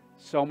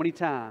 so many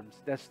times,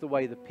 that's the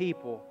way the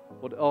people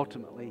would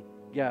ultimately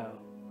go.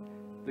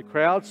 The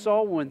crowd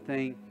saw one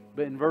thing,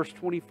 but in verse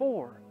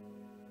 24,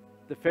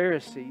 the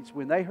Pharisees,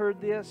 when they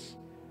heard this,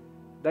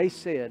 they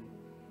said,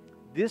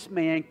 this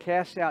man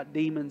casts out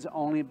demons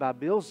only by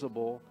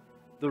Beelzebul,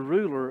 the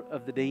ruler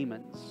of the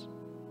demons.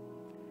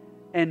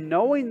 And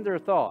knowing their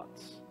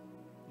thoughts,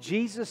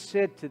 Jesus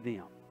said to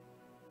them,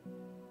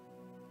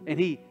 and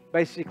He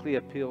basically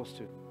appeals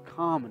to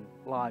common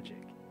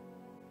logic.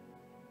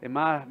 And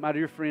my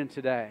dear friend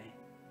today,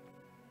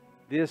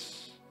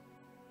 this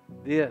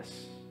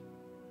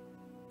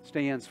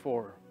stands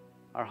for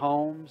our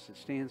homes, it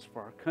stands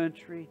for our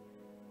country,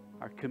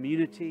 our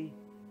community,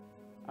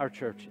 our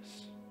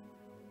churches.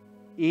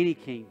 Any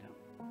kingdom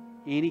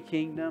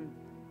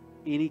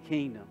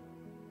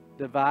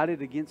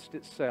divided against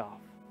itself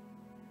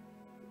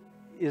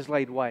is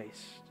laid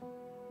waste.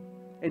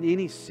 And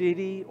any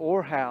city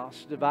or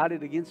house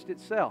divided against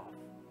itself,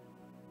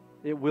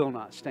 it will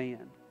not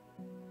stand.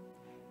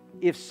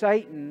 If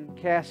Satan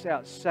casts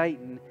out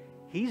Satan,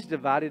 he's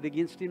divided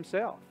against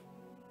himself.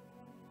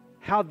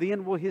 How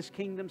then will his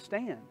kingdom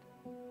stand?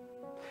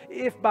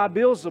 If by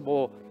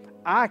Beelzebul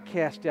I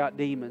cast out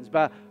demons,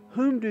 by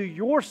whom do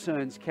your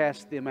sons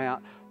cast them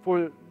out?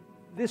 For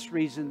this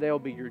reason, they'll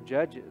be your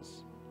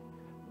judges.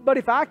 But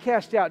if I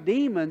cast out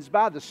demons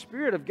by the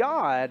Spirit of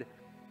God,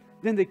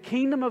 then the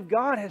kingdom of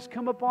God has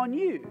come upon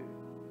you.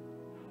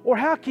 Or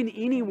how can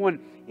anyone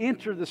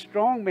enter the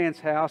strong man's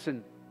house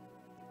and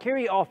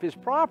carry off his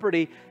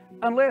property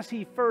unless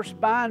he first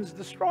binds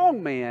the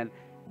strong man,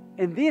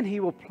 and then he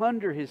will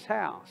plunder his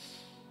house?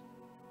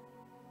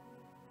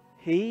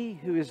 He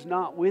who is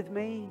not with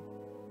me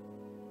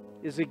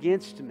is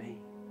against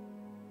me,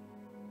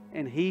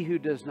 and he who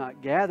does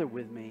not gather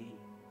with me,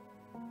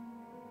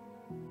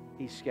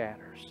 he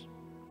scatters.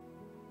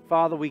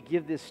 Father, we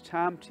give this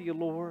time to you,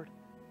 Lord.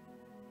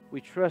 We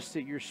trust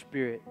that your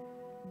Spirit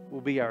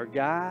will be our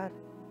guide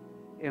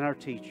and our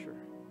teacher.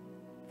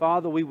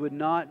 Father, we would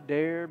not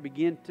dare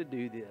begin to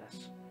do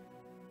this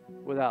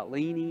without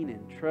leaning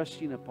and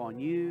trusting upon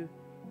you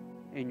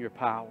and your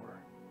power.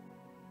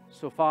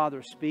 So,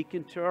 Father, speak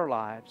into our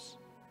lives,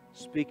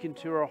 speak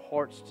into our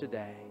hearts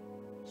today,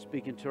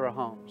 speak into our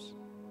homes.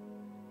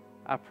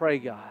 I pray,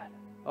 God,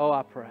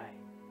 I pray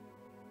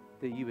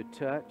that you would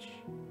touch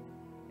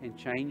and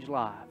change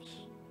lives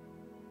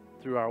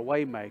through our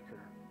Waymaker,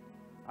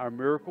 our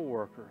miracle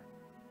worker,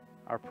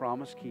 our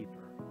promise keeper,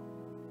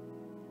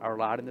 our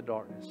light in the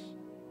darkness,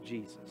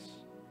 Jesus.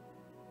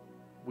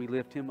 We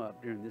lift him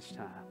up during this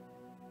time.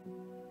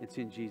 It's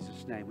in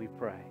Jesus' name we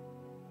pray.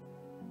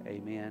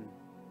 Amen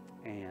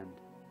and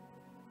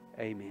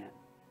amen.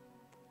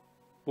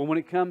 Well, when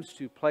it comes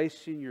to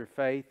placing your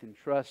faith and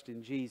trust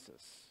in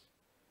Jesus,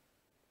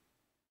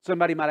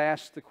 somebody might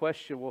ask the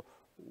question, well,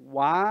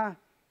 why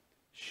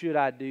should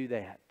I do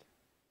that?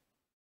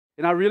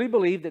 And I really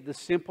believe that the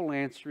simple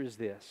answer is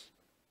this: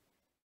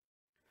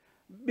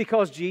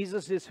 because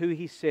Jesus is who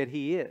he said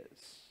he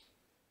is.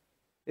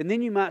 And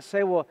then you might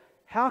say, well,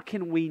 how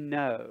can we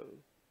know?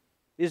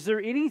 Is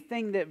there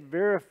anything that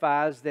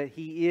verifies that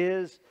he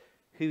is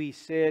who he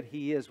said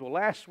he is? Well,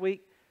 last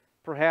week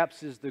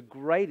perhaps is the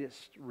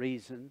greatest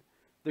reason,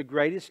 the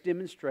greatest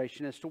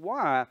demonstration as to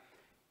why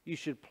you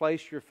should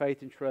place your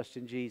faith and trust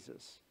in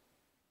Jesus.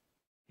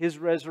 His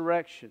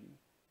resurrection.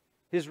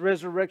 His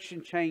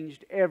resurrection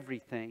changed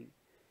everything.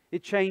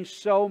 It changed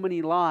so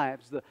many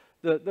lives.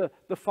 The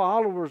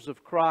followers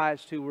of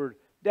Christ who were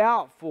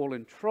doubtful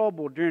and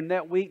troubled during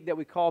that week that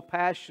we call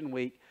Passion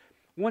Week,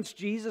 once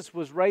Jesus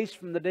was raised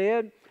from the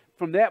dead,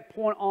 from that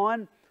point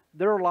on,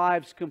 their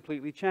lives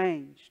completely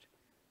changed.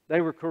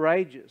 They were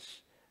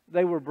courageous.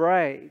 They were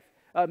brave.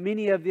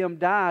 Many of them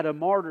died a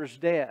martyr's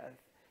death.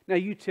 Now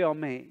you tell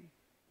me,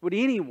 would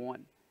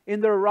anyone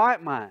in their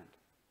right mind,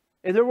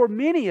 and there were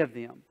many of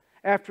them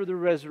after the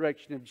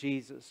resurrection of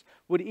Jesus,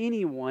 would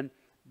anyone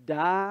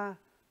die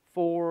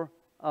for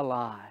a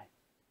lie?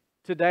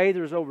 Today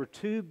there's over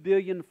 2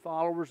 billion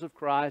followers of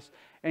Christ,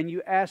 and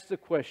you ask the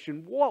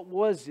question, what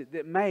was it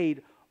that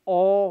made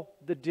all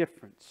the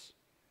difference?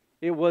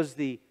 It was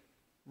the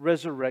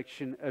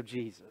resurrection of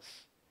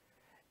Jesus.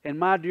 And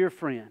my dear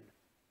friend,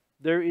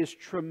 there is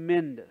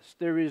tremendous,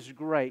 there is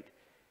great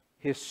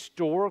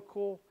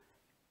historical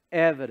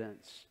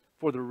evidence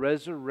for the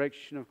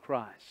resurrection of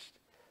Christ.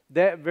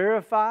 That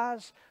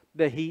verifies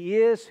that he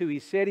is who he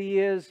said he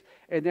is,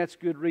 and that's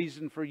good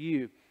reason for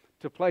you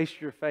to place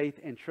your faith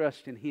and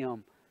trust in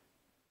him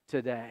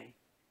today.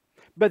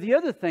 But the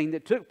other thing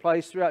that took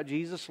place throughout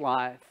Jesus'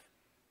 life,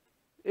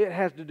 it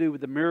has to do with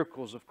the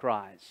miracles of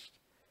Christ.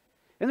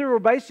 And there were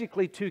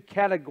basically 2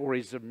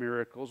 categories of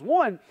miracles.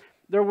 One,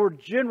 there were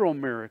general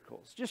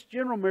miracles, just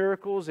general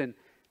miracles, and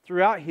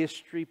throughout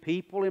history,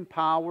 people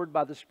empowered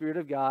by the Spirit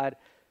of God,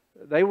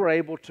 they were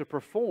able to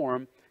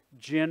perform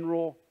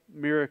general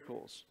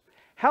miracles.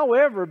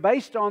 However,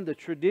 based on the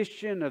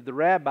tradition of the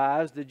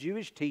rabbis, the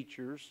Jewish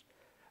teachers,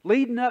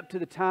 leading up to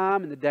the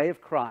time and the day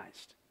of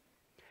Christ,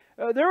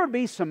 there would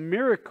be some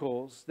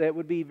miracles that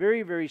would be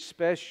very, very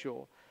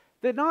special,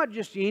 that not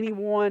just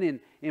anyone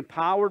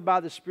empowered by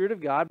the Spirit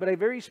of God, but a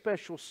very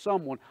special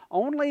someone,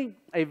 only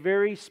a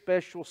very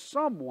special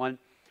someone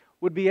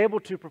would be able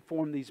to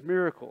perform these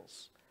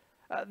miracles.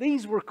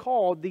 These were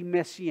called the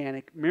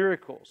Messianic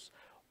miracles.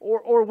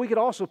 Or we could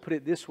also put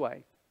it this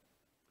way.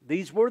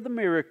 These were the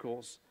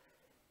miracles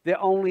that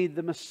only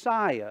the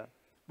Messiah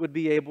would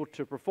be able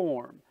to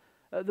perform.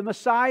 The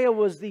Messiah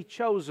was the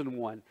chosen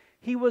one.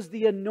 He was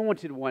the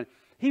anointed one.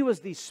 He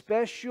was the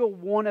special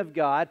one of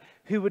God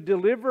who would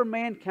deliver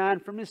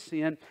mankind from his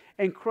sin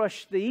and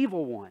crush the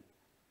evil one.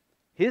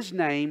 His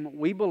name,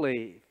 we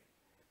believe,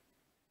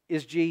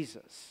 is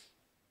Jesus.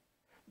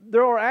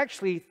 There are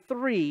actually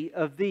 3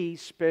 of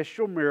these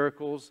special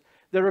miracles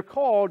that are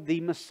called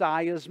the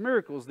Messiah's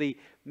miracles, the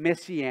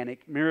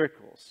Messianic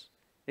miracles.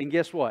 And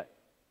guess what?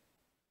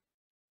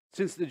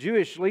 Since the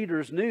Jewish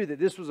leaders knew that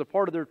this was a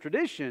part of their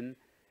tradition,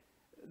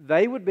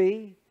 they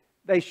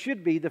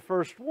should be the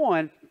first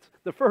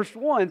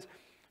ones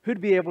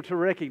who'd be able to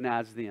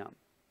recognize them.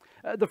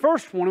 The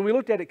first one, and we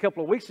looked at it a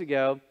couple of weeks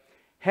ago,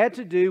 had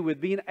to do with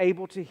being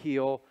able to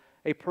heal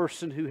a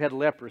person who had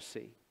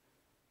leprosy.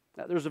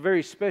 Now, there's a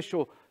very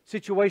special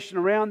situation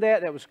around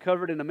that was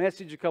covered in a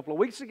message a couple of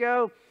weeks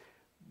ago,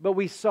 but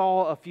we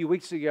saw a few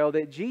weeks ago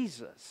that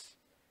Jesus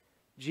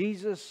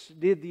Jesus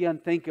did the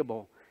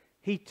unthinkable.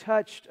 He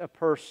touched a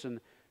person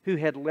who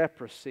had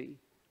leprosy.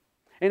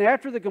 And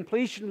after the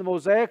completion of the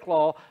Mosaic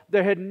Law,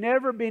 there had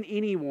never been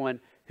anyone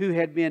who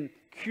had been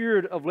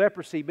cured of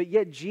leprosy, but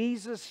yet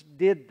Jesus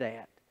did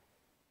that.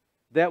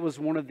 That was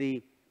one of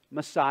the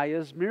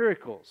Messiah's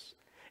miracles.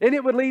 And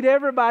it would lead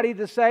everybody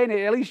to say, and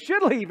it at least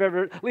should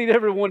lead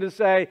everyone to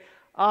say,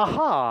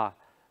 aha,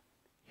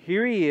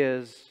 here He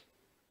is,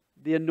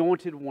 the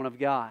anointed one of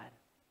God.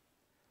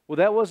 Well,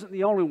 that wasn't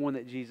the only one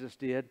that Jesus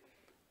did.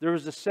 There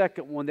was a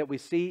second one that we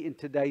see in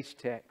today's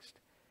text.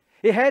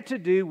 It had to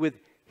do with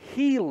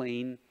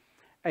healing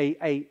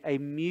a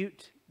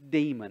mute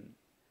demon.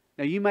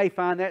 Now, you may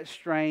find that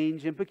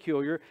strange and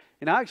peculiar,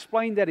 and I'll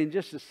explain that in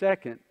just a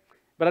second.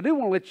 But I do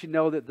want to let you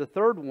know that the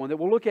third one that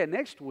we'll look at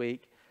next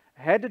week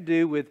had to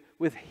do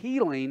with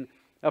healing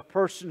a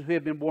person who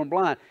had been born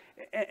blind.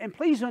 And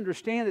please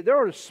understand that there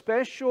are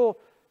special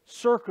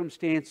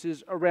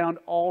circumstances around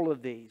all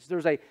of these.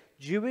 There's a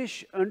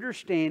Jewish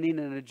understanding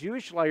and a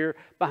Jewish layer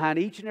behind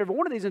each and every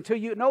one of these until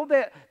you know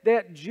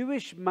that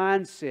Jewish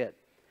mindset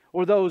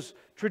or those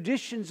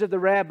traditions of the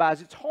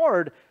rabbis. It's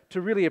hard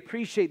to really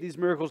appreciate these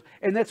miracles,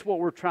 and that's what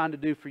we're trying to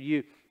do for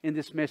you in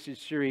this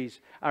message series,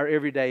 Our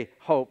Everyday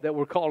Hope, that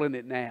we're calling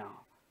it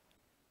now.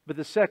 But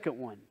the second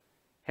one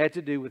had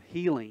to do with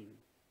healing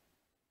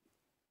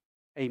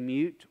a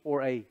mute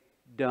or a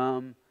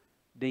dumb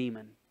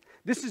demon.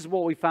 This is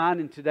what we find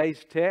in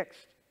today's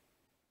text.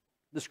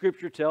 The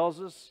Scripture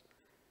tells us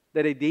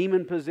that a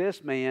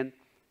demon-possessed man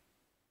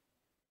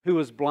who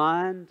was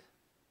blind,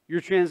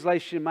 your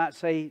translation might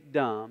say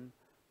dumb,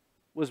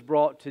 was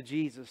brought to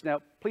Jesus.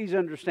 Now, please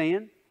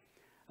understand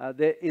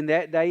that in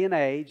that day and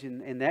age,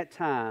 in that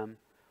time,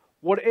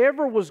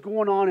 whatever was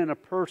going on in a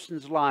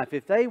person's life,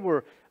 if they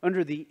were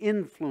under the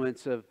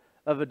influence of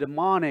a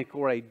demonic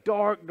or a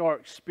dark,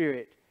 dark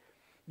spirit,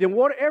 then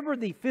whatever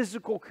the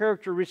physical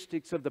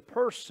characteristics of the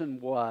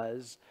person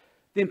was,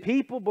 then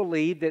people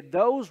believed that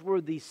those were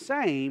the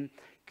same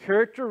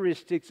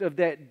characteristics of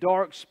that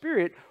dark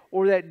spirit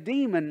or that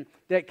demon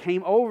that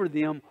came over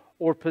them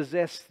or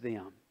possessed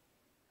them.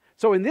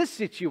 So in this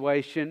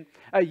situation,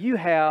 you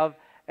have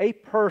a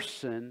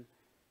person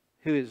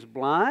who is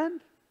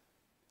blind,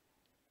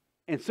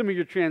 and some of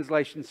your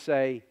translations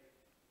say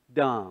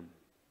dumb.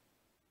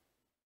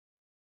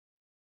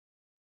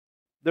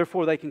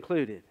 Therefore, they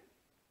concluded,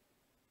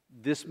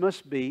 this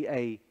must be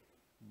a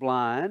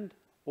blind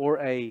or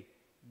a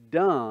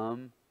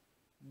dumb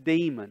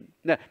demon.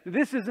 Now,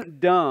 this isn't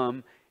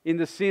dumb in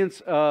the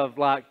sense of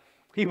like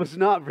he was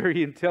not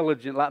very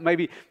intelligent. Like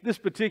maybe this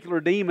particular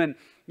demon,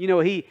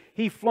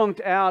 he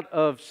flunked out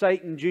of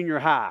Satan Junior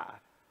High.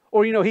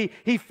 Or,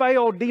 he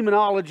failed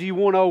Demonology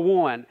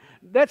 101.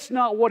 That's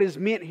not what is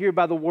meant here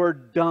by the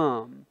word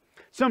dumb.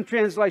 Some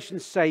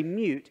translations say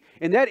mute.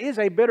 And that is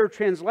a better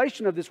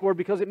translation of this word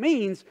because it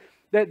means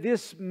that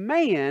this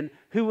man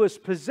who was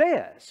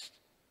possessed,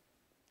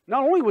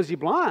 not only was he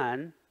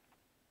blind,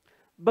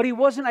 but he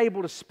wasn't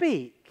able to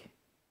speak.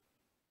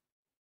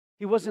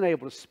 He wasn't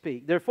able to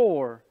speak.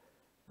 Therefore,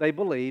 they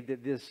believed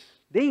that this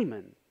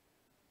demon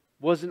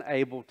wasn't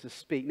able to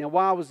speak. Now,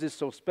 why was this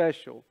so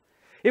special?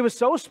 It was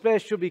so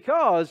special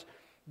because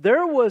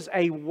there was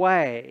a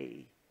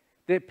way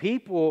that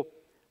people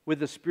with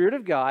the Spirit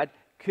of God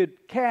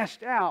could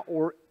cast out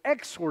or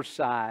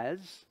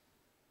exorcise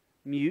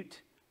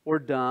mute or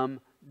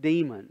dumb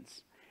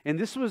demons. And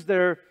this was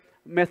their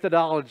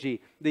methodology,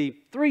 the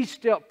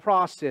three-step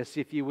process,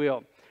 if you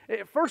will.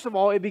 First of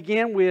all, it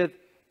began with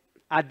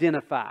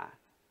identify.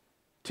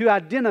 To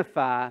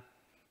identify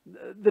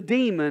the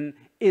demon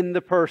in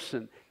the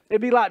person.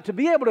 It'd be like to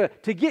be able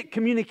to get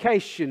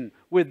communication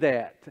with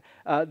that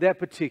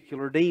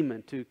particular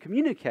demon, to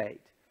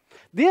communicate.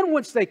 Then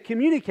once they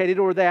communicated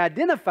or they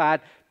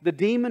identified the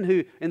demon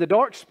who in the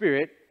dark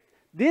spirit,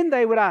 then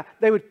they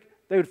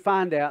would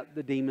find out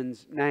the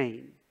demon's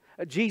name.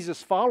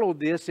 Jesus followed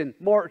this in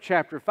Mark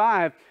chapter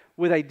 5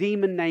 with a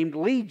demon named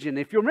Legion.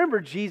 If you remember,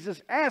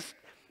 Jesus asked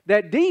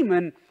that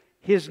demon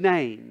his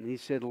name. He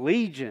said,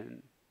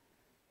 Legion.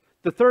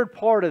 The third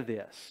part of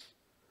this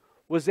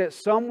was that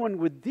someone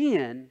would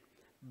then,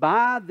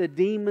 by the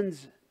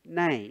demon's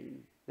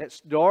name, that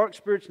dark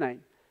spirit's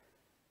name,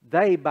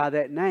 they, by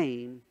that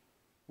name,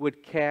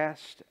 would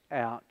cast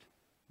out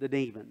the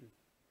demon.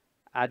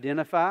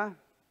 Identify,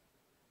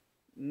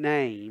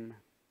 name,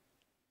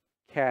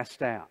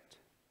 cast out.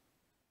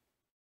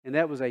 And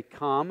that was a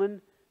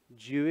common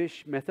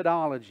Jewish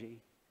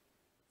methodology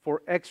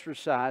for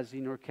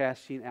exorcising or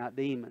casting out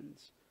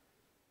demons.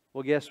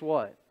 Well, guess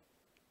what?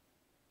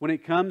 When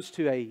it comes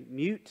to a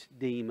mute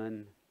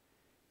demon,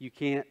 you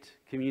can't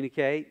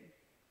communicate,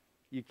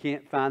 you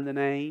can't find the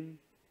name,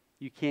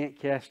 you can't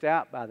cast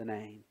out by the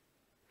name.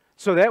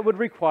 So that would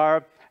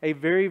require a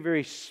very,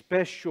 very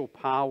special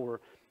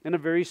power and a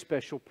very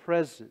special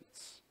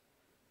presence.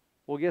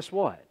 Well, guess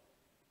what?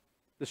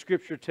 The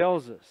Scripture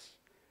tells us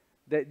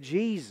that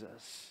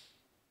Jesus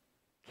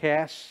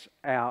casts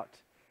out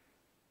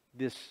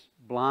this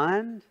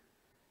blind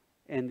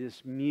and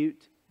this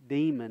mute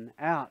demon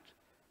out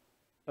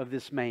of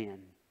this man.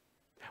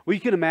 Well,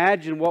 you can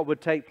imagine what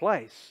would take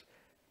place,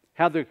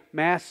 how the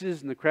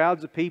masses and the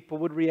crowds of people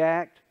would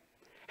react,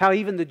 how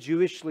even the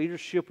Jewish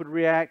leadership would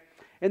react.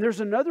 And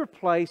there's another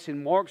place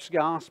in Mark's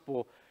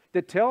Gospel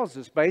that tells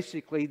us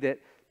basically that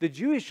the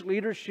Jewish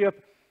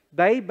leadership,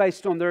 they,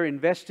 based on their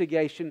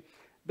investigation,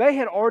 they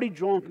had already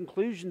drawn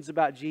conclusions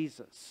about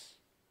Jesus.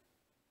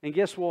 And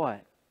guess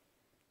what?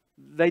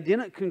 They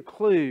didn't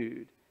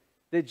conclude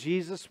that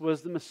Jesus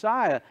was the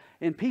Messiah.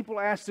 And people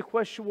ask the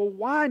question, well,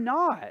 why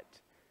not?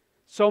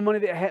 So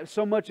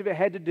much of it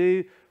had to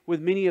do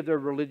with many of their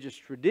religious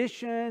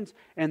traditions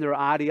and their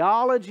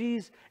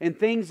ideologies and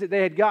things that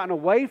they had gotten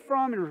away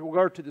from in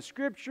regard to the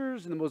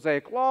Scriptures and the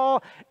Mosaic Law.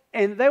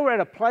 And they were at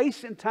a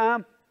place in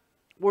time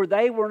where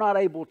they were not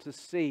able to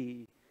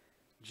see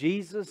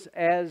Jesus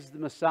as the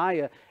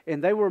Messiah.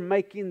 And they were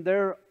making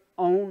their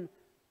own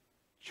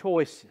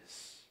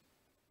choices.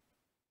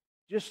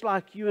 Just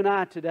like you and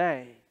I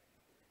today,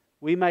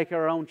 we make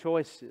our own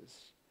choices.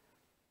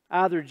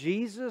 Either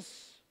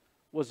Jesus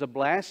was a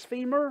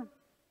blasphemer,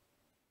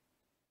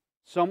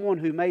 someone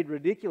who made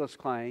ridiculous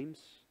claims,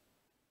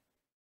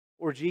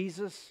 or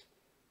Jesus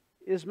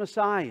is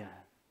Messiah.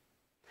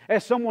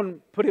 As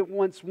someone put it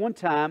one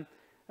time,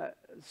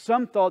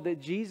 some thought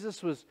that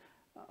Jesus was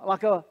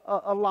like a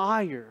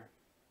liar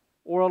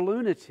or a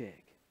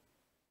lunatic.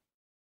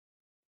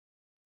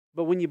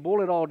 But when you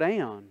boil it all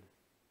down,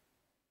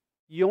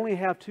 you only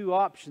have two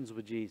options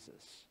with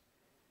Jesus.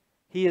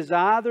 He is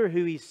either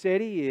who He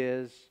said He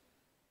is,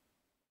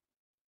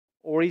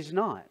 or He's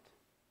not.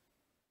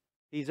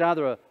 He's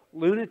either a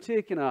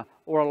lunatic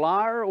or a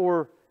liar,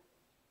 or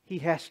He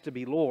has to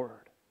be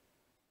Lord.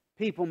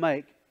 People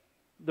make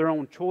their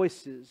own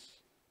choices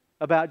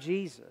about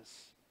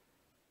Jesus.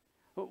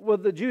 Well,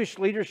 the Jewish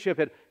leadership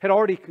had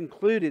already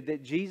concluded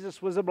that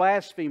Jesus was a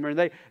blasphemer,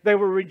 and they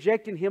were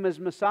rejecting Him as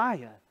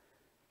Messiah.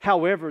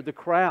 However, the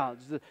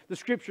crowds, the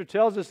Scripture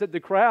tells us that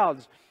the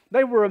crowds,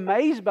 they were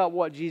amazed about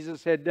what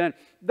Jesus had done.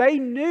 They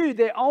knew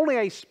that only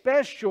a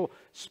special,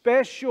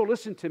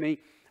 listen to me,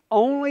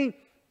 only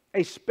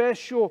a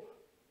special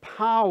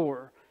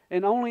power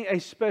and only a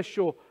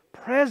special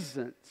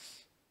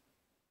presence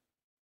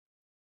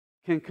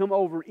can come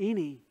over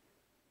any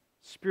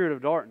spirit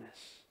of darkness.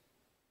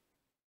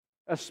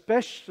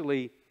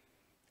 Especially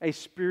a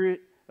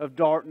spirit of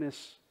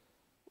darkness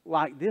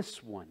like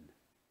this one.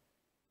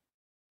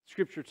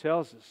 Scripture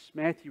tells us,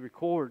 Matthew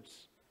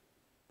records,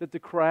 that the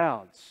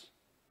crowds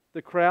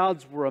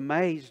were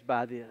amazed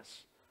by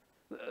this.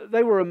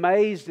 They were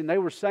amazed, and they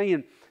were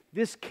saying,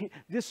 this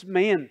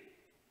man,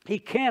 he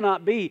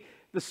cannot be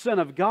the Son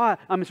of God.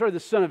 The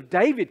Son of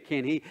David,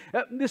 can he?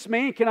 This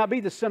man cannot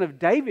be the Son of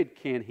David,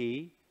 can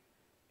he?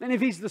 And if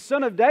He's the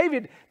Son of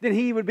David, then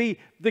He would be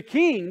the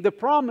King, the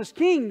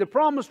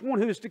promised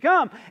one who is to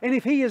come. And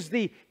if He is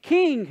the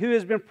King who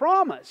has been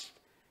promised,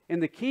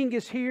 and the King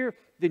is here,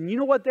 then you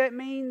know what that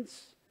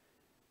means?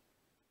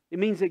 It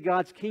means that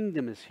God's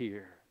kingdom is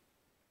here.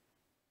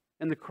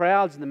 And the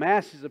crowds and the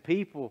masses of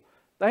people,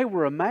 they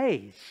were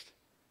amazed.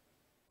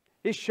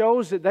 It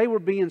shows that they were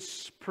being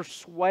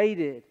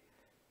persuaded,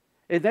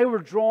 and they were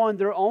drawing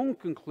their own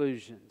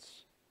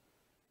conclusions.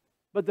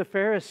 But the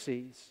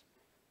Pharisees,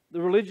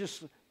 the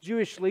religious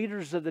Jewish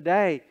leaders of the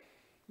day,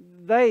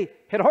 they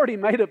had already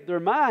made up their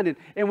mind.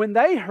 And when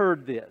they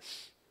heard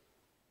this,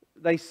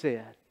 they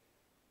said,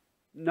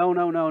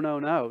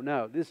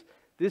 no.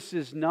 This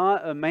is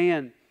not a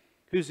man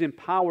who's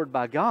empowered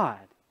by God.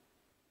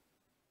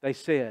 They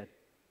said,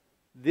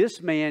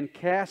 this man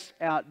casts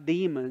out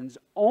demons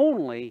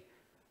only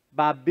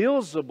by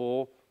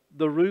Beelzebul,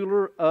 the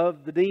ruler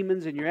of the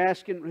demons. And you're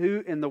asking,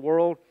 who in the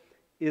world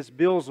is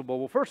Beelzebul?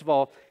 Well, first of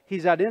all,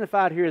 he's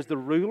identified here as the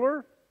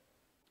ruler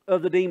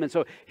of the demons.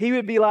 So he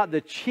would be like the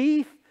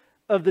chief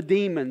of the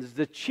demons,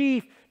 the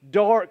chief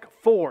dark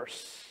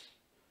force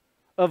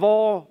of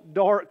all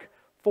dark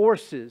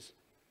forces.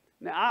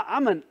 Now,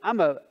 I'm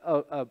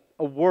a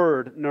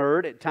word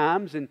nerd at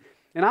times, and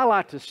I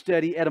like to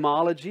study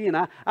etymology, and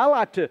I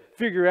like to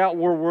figure out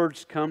where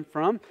words come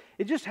from.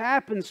 It just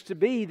happens to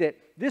be that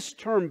this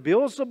term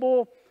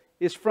Beelzebul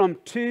is from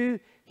two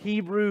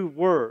Hebrew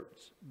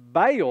words.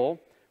 Baal,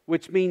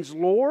 which means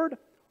Lord,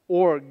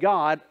 or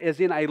God,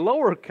 as in a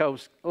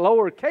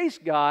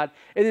lowercase God.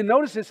 And then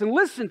notice this, and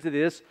listen to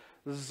this,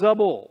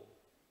 Zabul.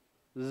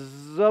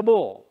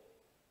 Zabul.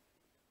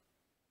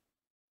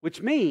 Which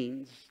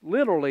means,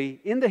 literally,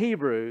 in the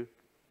Hebrew,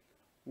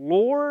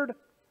 Lord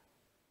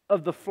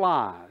of the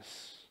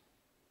flies.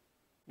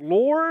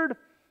 Lord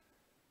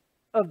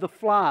of the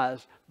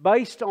flies,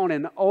 based on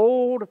an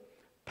old,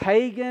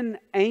 pagan,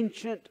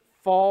 ancient,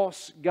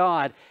 false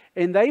god.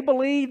 And they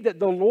believed that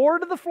the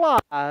Lord of the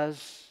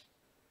flies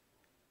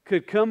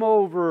could come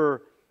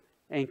over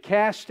and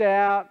cast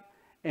out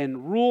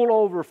and rule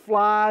over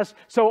flies.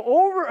 So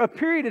over a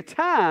period of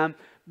time,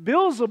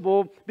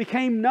 Beelzebul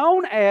became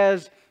known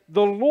as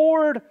the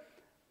Lord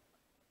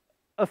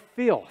of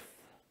filth,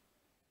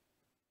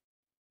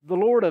 the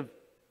Lord of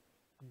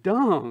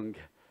dung,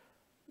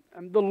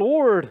 and the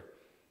Lord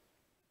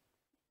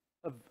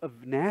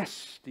of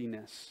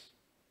nastiness,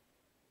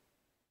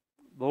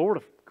 the Lord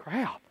of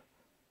crap.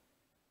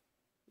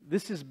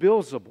 This is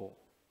Beelzebul.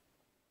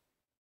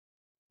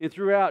 And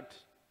throughout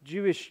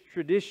Jewish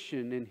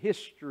tradition and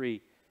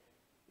history,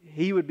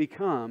 he would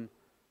become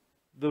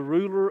the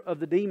ruler of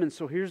the demons.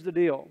 So here's the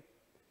deal.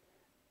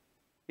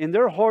 In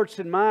their hearts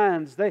and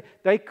minds,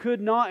 they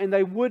could not and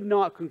they would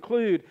not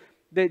conclude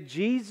that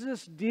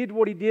Jesus did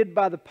what He did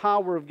by the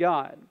power of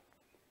God.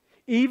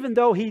 Even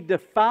though He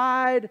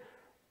defied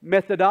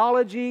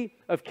methodology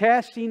of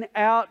casting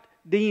out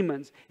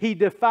demons. He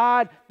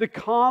defied the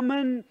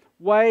common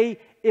way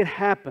it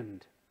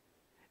happened.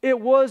 It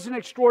was an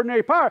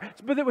extraordinary power.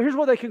 But here's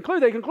what they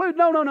conclude. They conclude,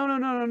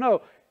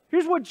 no.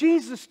 Here's what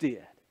Jesus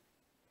did.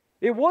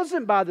 It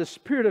wasn't by the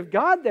Spirit of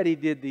God that He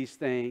did these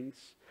things.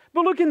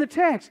 But look in the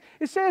text.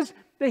 It says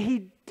that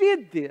He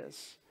did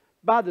this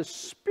by the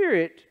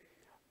Spirit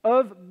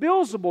of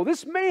Beelzebul.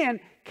 This man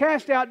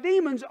cast out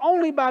demons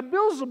only by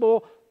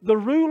Beelzebul, the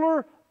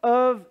ruler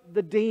of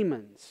the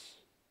demons.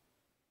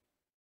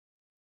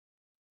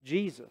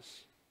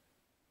 Jesus,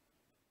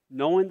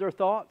 knowing their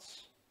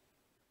thoughts,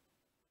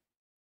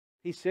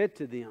 He said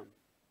to them,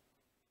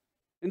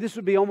 and this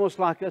would be almost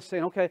like us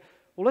saying, okay,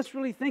 well, let's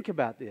really think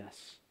about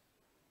this.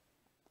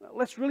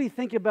 Let's really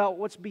think about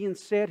what's being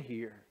said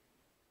here.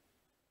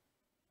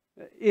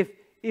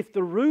 If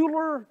the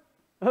ruler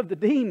of the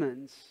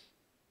demons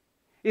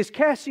is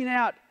casting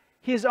out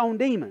his own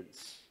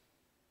demons,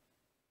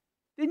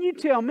 then you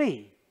tell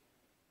me,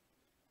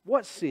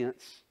 what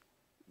sense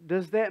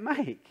does that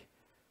make?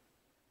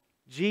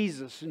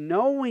 Jesus,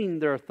 knowing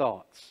their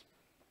thoughts,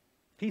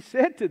 He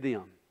said to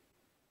them,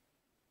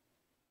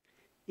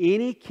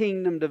 any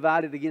kingdom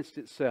divided against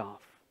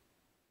itself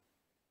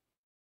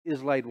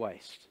is laid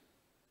waste.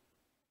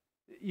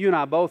 You and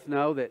I both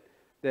know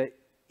that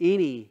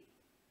any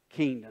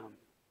kingdom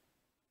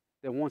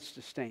that wants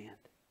to stand,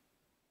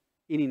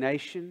 any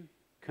nation,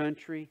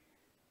 country,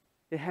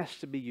 it has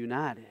to be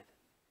united.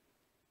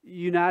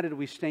 United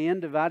we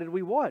stand, divided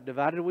we what?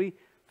 Divided we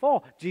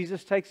fall.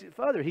 Jesus takes it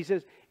further. He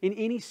says, in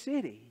any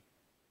city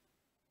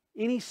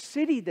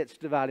that's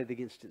divided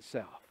against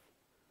itself,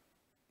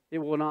 it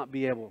will not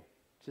be able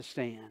to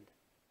stand.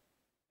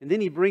 And then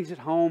He brings it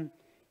home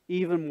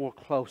even more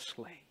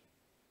closely.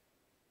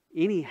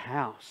 Any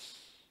house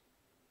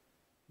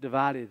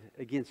divided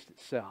against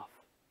itself,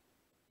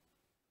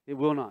 it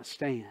will not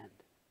stand.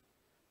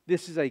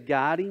 This is a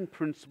guiding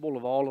principle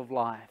of all of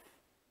life.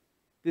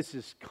 This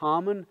is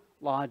common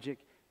logic.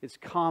 It's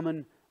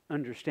common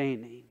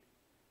understanding.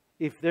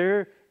 If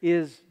there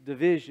is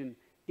division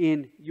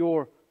in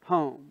your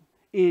home,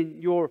 in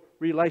your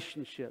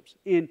relationships,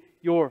 in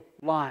your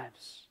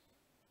lives,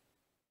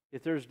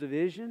 if there's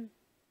division,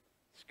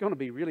 it's going to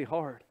be really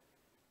hard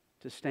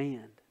to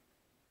stand.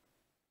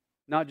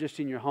 Not just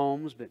in your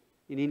homes, but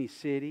in any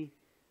city,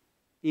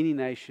 any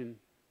nation,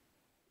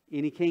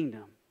 any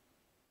kingdom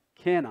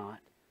cannot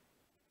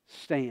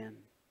stand.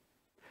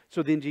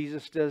 So then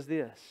Jesus does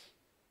this.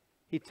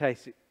 He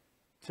takes it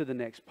to the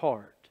next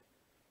part.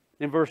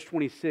 In verse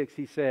 26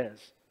 He says,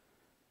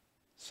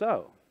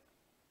 so,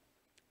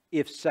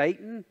 if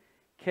Satan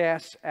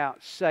casts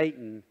out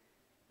Satan,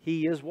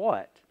 he is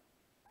what?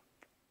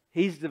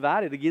 He's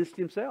divided against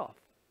himself.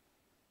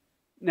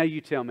 Now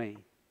you tell me,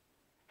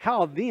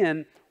 how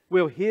then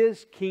will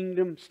his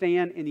kingdom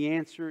stand? And the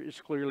answer is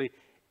clearly,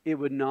 it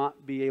would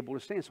not be able to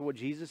stand. So what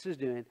Jesus is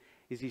doing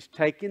is He's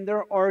taking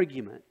their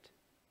argument,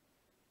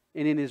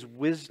 and in His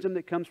wisdom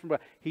that comes from God,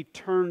 He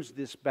turns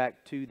this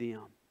back to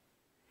them.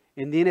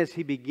 And then as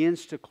He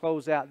begins to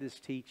close out this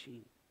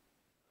teaching,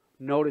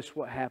 notice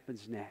what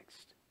happens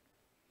next.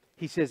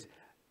 He says,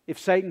 if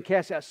Satan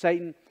casts out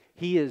Satan,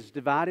 he is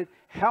divided.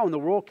 How in the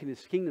world can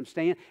His kingdom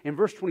stand? In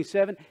verse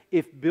 27,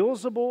 if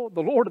Beelzebul,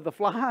 the Lord of the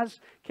flies,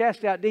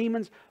 cast out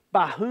demons,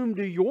 by whom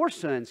do your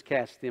sons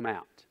cast them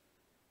out?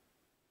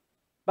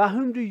 By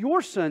whom do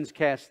your sons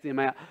cast them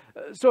out?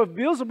 So if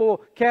Beelzebul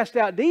cast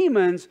out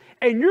demons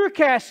and you're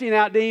casting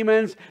out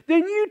demons,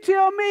 then you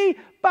tell me,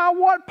 by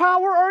what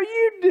power are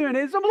you doing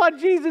it? It's almost like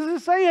Jesus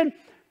is saying,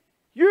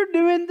 you're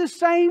doing the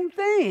same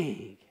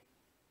thing.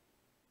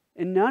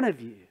 And none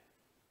of you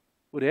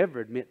would ever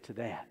admit to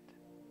that.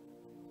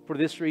 For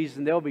this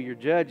reason, they'll be your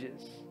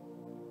judges.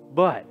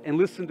 But, and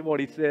listen to what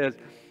He says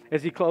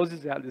as He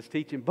closes out this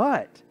teaching.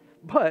 But,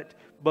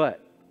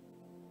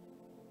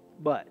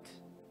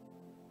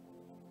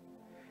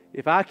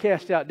 if I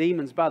cast out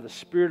demons by the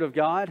Spirit of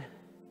God,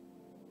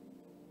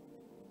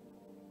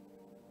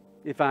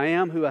 if I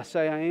am who I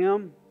say I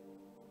am,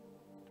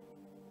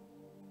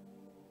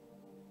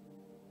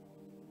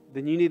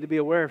 then you need to be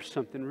aware of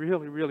something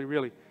really, really,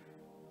 really,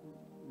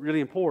 really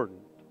important.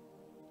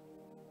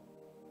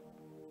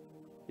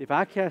 If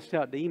I cast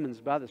out demons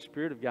by the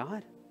Spirit of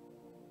God,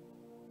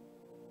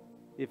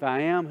 if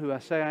I am who I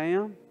say I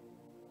am,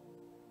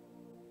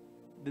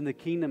 then the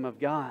kingdom of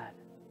God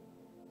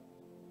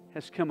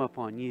has come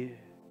upon you.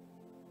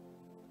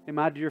 And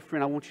my dear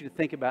friend, I want you to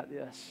think about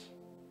this.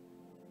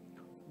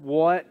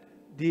 What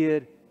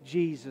did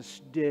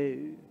Jesus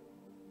do?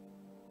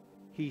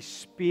 He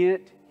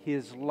spent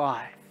His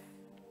life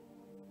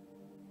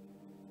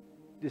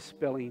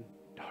dispelling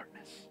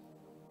darkness.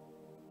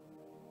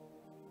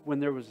 When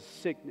there was a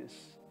sickness,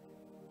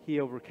 He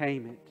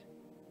overcame it.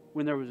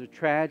 When there was a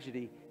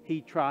tragedy,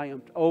 He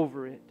triumphed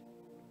over it.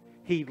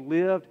 He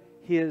lived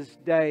His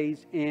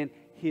days in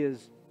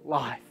His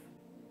life,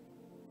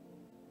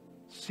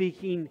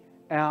 seeking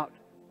out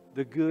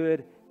the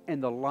good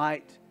and the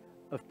light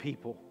of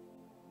people.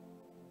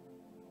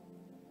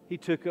 He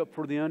took up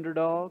for the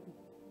underdog.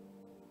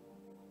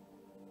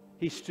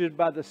 He stood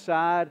by the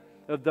side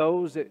of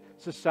those that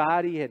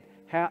society had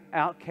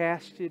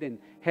outcasted and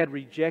had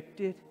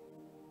rejected.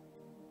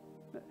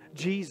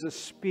 Jesus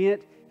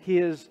spent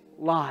His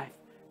life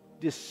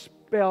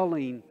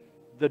dispelling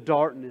the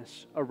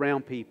darkness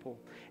around people.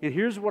 And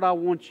here's what I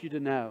want you to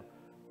know.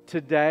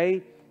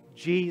 Today,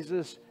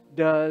 Jesus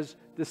does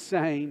the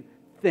same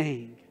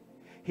thing.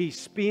 He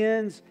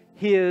spends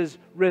His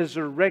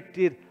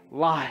resurrected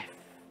life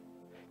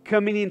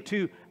coming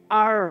into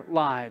our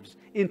lives,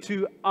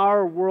 into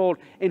our world,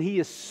 and He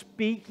is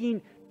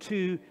speaking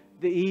to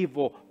the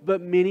evil.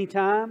 But many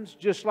times,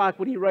 just like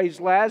when He raised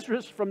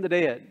Lazarus from the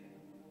dead,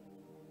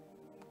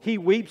 He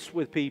weeps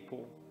with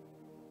people.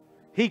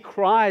 He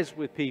cries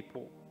with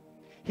people.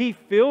 He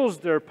feels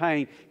their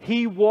pain.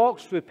 He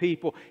walks with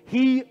people.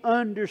 He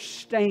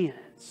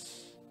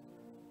understands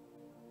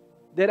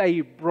that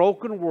a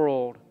broken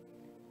world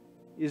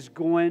is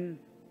going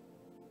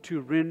to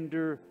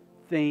render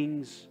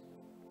things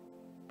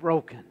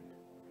broken.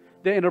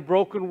 That in a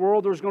broken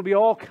world there's going to be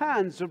all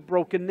kinds of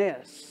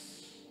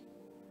brokenness.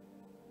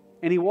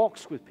 And He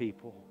walks with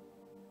people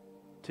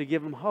to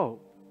give them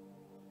hope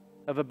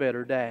of a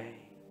better day.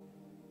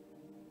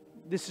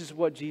 This is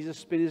what Jesus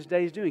spent His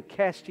days doing,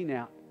 casting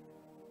out,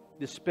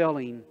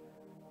 dispelling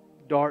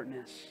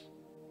darkness.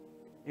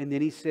 And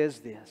then He says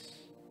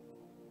this: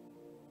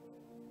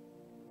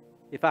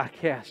 If I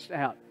cast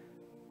out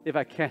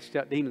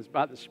demons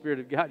by the Spirit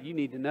of God, you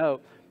need to know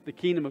the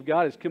kingdom of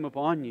God has come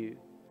upon you.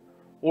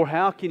 Or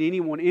how can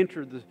anyone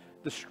enter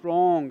the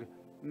strong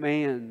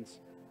man's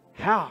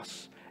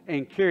house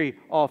and carry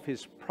off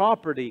his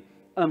property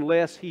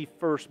unless he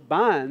first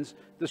binds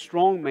the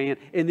strong man,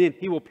 and then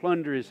he will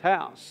plunder his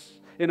house?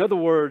 In other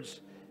words,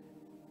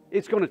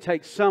 it's going to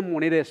take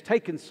someone, it has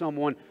taken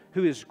someone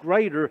who is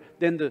greater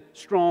than the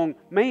strong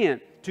man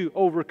to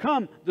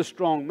overcome the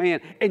strong man.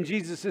 And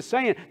Jesus is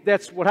saying,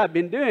 that's what I've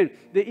been doing.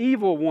 The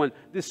evil one,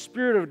 this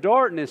spirit of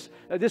darkness,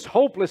 this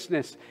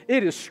hopelessness,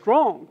 it is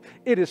strong,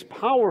 it is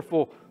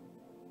powerful,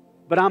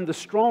 but I'm the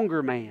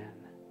stronger man.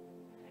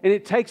 And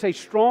it takes a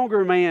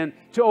stronger man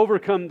to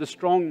overcome the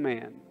strong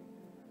man.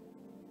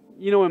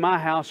 You know, in my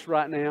house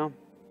right now,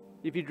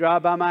 if you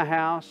drive by my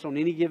house on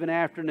any given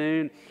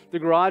afternoon, the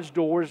garage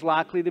door is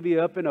likely to be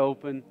up and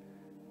open,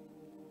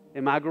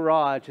 and my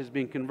garage has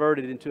been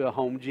converted into a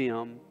home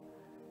gym.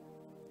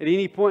 At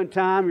any point in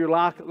time, you're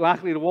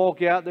likely to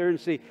walk out there and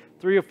see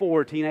 3 or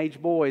 4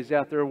 teenage boys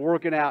out there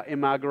working out in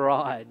my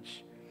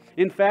garage.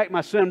 In fact,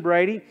 my son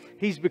Brady,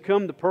 he's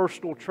become the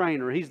personal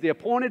trainer. He's the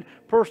appointed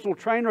personal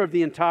trainer of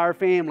the entire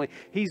family.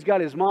 He's got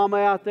his mama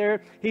out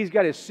there. He's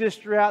got his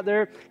sister out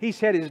there. He's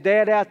had his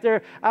dad out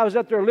there. I was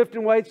out there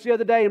lifting weights the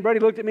other day, and Brady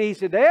looked at me. He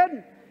said,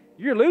 "Dad,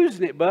 you're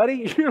losing it,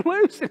 buddy. You're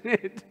losing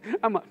it."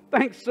 I'm like,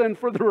 "Thanks, son,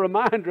 for the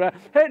reminder. I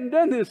hadn't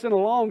done this in a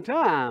long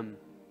time."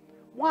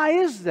 Why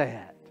is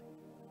that?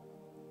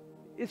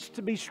 It's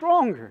to be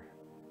stronger.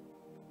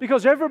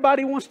 Because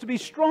everybody wants to be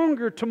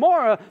stronger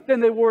tomorrow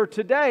than they were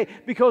today.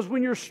 Because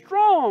when you're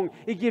strong,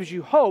 it gives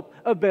you hope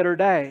of better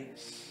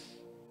days.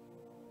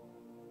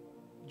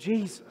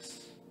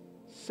 Jesus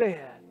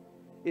said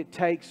it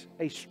takes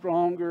a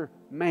stronger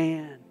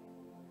man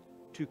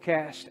to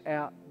cast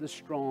out the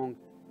strong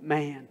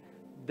man.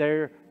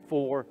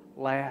 Therefore,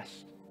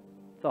 last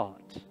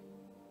thought.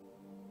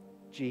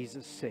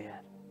 Jesus said,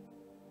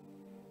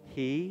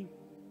 "He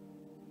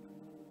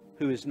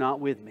who is not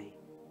with me,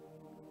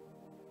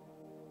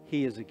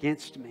 he is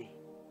against me.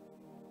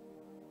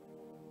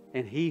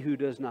 And he who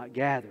does not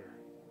gather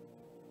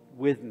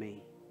with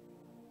me,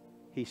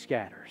 he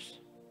scatters."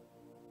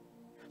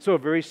 So a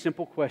very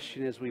simple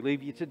question as we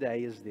leave you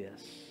today is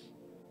this: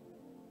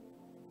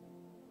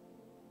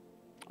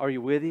 are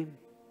you with Him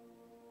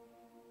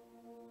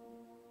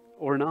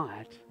or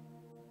not?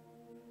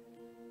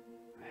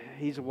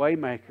 He's a way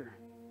maker.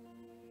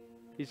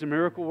 He's a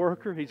miracle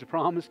worker. He's a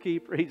promise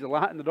keeper. He's a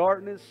light in the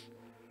darkness.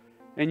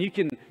 And you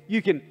can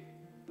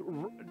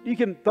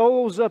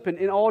throw those up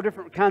in all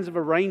different kinds of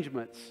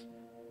arrangements.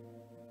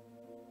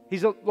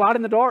 He's a light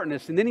in the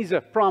darkness, and then He's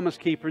a promise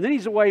keeper, and then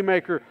He's a way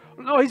maker.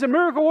 No, He's a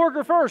miracle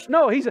worker first.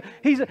 No, He's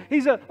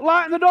a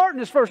light in the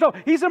darkness first. No,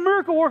 He's a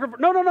miracle worker first.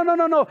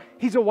 No.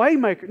 He's a way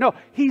maker. No,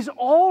 He's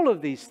all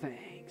of these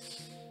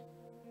things.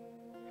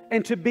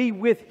 And to be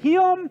with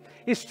Him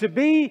is to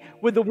be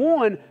with the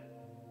one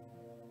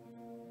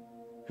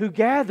who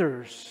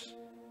gathers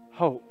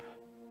hope.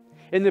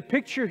 And the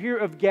picture here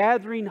of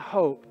gathering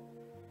hope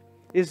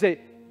is that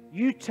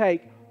you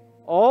take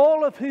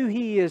all of who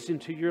He is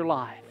into your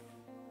life,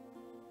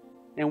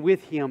 and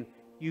with Him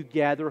you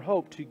gather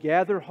hope. To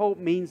gather hope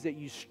means that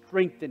you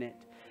strengthen it.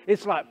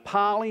 It's like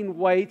piling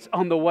weights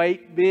on the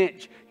weight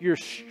bench. You're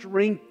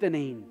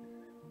strengthening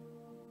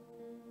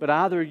But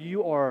either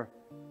you are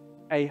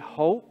a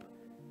hope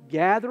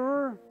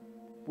gatherer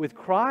with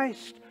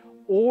Christ,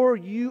 or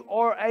you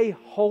are a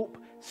hope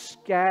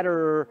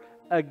scatterer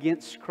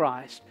against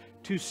Christ.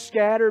 To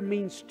scatter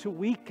means to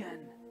weaken.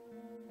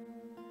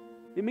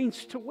 It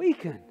means to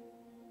weaken.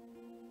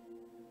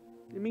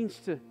 It means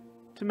to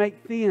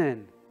make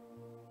thin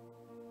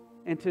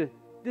and to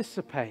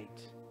dissipate.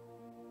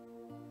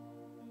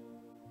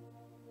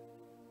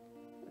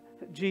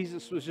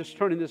 Jesus was just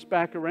turning this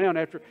back around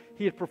after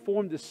He had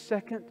performed the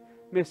second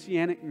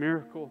messianic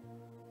miracle.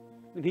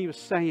 And He was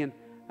saying,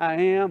 I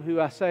am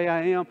who I say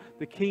I am.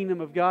 The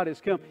kingdom of God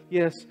has come.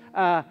 Yes,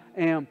 I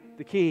am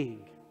the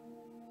King.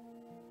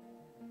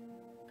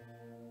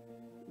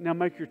 Now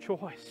make your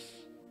choice.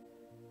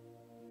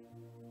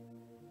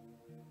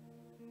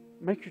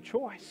 Make your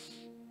choice.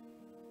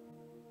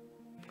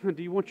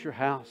 Do you want your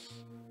house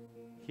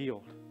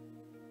healed?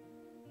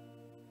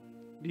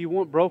 Do you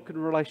want broken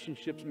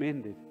relationships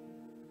mended?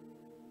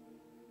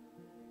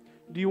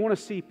 Do you want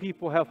to see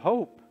people have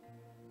hope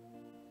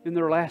in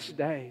their last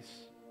days?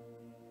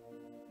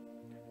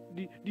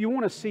 Do you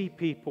want to see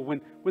people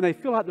when they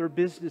feel like their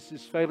business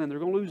is failing, they're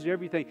going to lose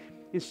everything,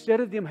 instead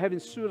of them having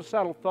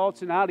suicidal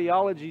thoughts and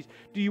ideologies,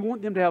 do you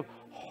want them to have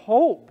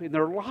hope in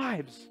their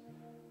lives?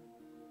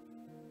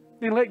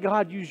 Then let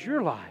God use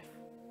your life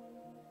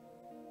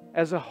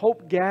as a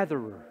hope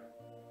gatherer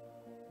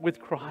with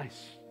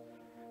Christ.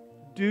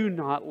 Do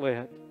not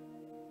let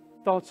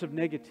thoughts of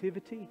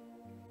negativity,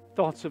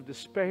 thoughts of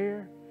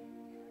despair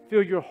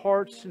fill your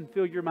hearts and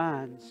fill your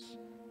minds.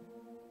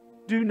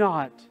 Do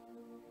not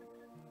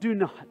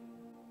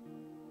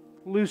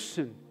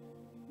loosen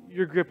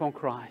your grip on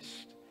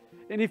Christ.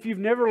 And if you've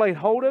never laid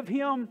hold of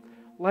Him,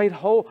 lay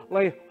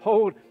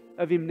hold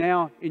of Him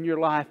now in your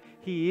life.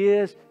 He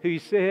is who He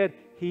said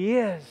He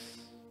is.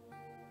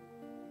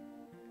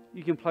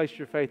 You can place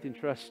your faith and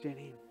trust in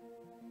Him.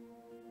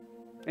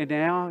 And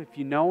now, if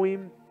you know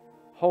Him,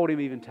 hold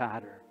Him even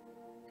tighter.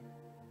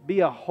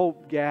 Be a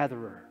hope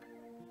gatherer.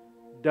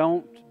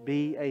 Don't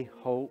be a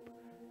hope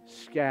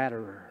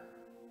scatterer.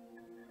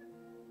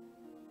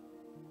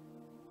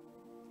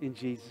 In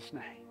Jesus'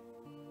 name.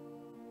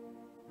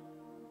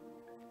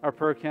 Our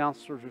prayer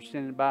counselors are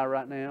standing by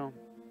right now.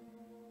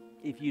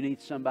 If you need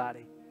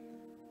somebody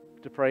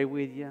to pray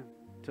with you,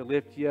 to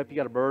lift you up, you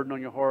got a burden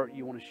on your heart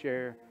you want to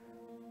share,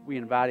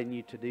 we're inviting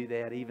you to do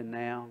that even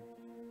now.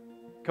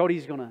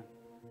 Cody's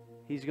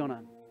he's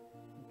gonna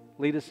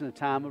lead us in a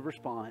time of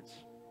response.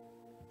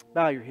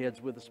 Bow your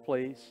heads with us,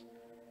 please,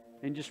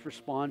 and just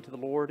respond to the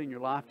Lord in your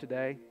life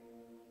today.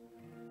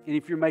 And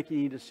if you're making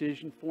any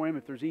decision for Him,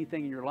 if there's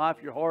anything in your life,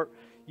 your heart,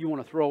 you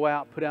want to throw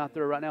out, put out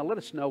there right now, let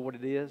us know what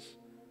it is.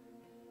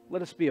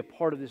 Let us be a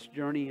part of this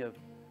journey of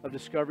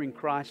discovering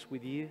Christ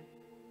with you.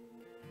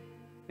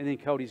 And then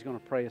Cody's going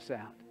to pray us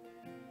out.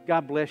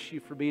 God bless you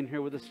for being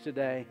here with us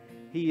today.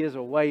 He is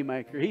a way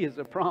maker. He is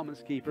a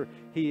promise keeper.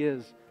 He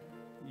is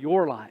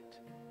your light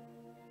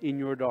in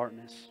your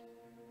darkness.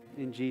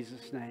 In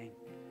Jesus' name,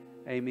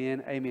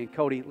 amen. Amen.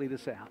 Cody, lead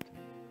us out.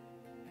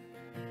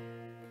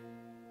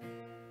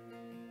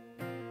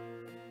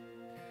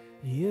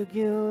 You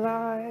give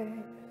life,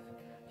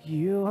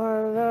 you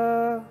are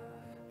love,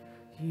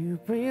 you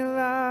bring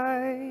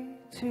light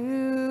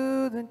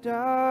to the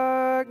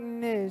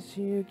darkness,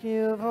 you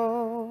give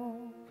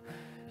hope,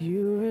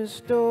 you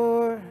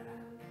restore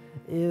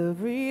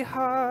every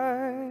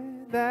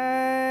heart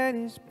that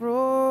is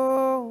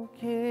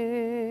broken.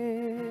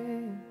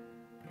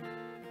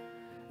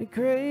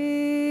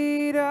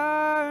 Great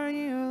are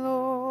you,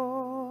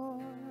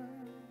 Lord.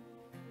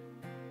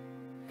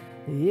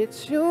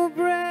 It's your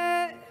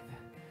breath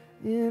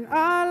in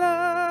our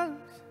lungs,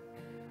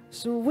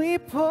 so we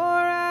pour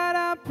out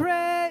our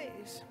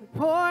praise. We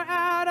pour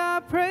out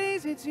our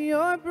praise. It's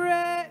your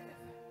breath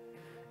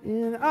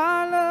in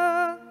our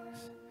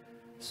lungs,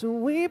 so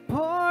we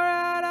pour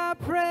out our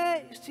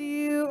praise to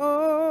you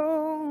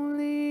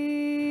only.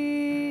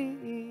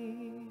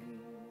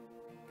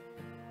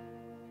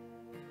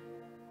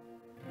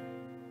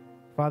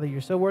 Father,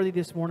 you're so worthy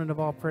this morning of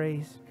all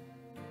praise.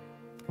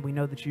 We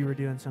know that you were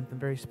doing something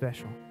very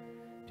special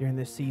during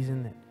this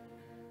season, that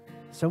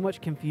so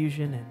much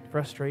confusion and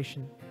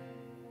frustration.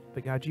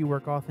 But God, you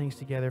work all things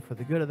together for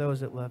the good of those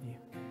that love you.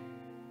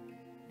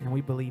 And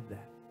we believe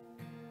that.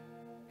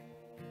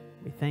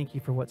 We thank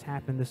you for what's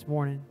happened this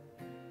morning.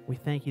 We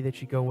thank you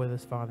that you go with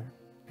us, Father.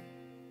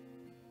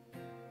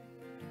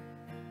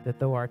 That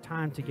though our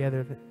time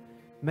together that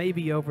may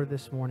be over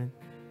this morning,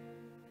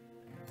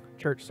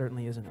 church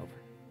certainly isn't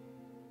over.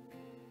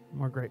 And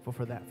we're grateful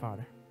for that,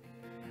 Father.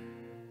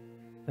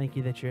 Thank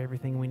you that you're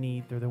everything we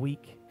need through the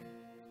week,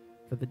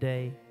 for the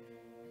day,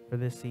 for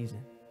this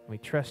season. We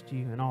trust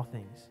you in all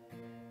things.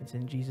 It's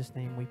in Jesus'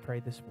 name we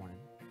pray this morning.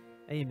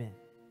 Amen.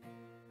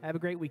 Have a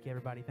great week,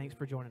 everybody. Thanks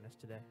for joining us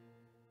today.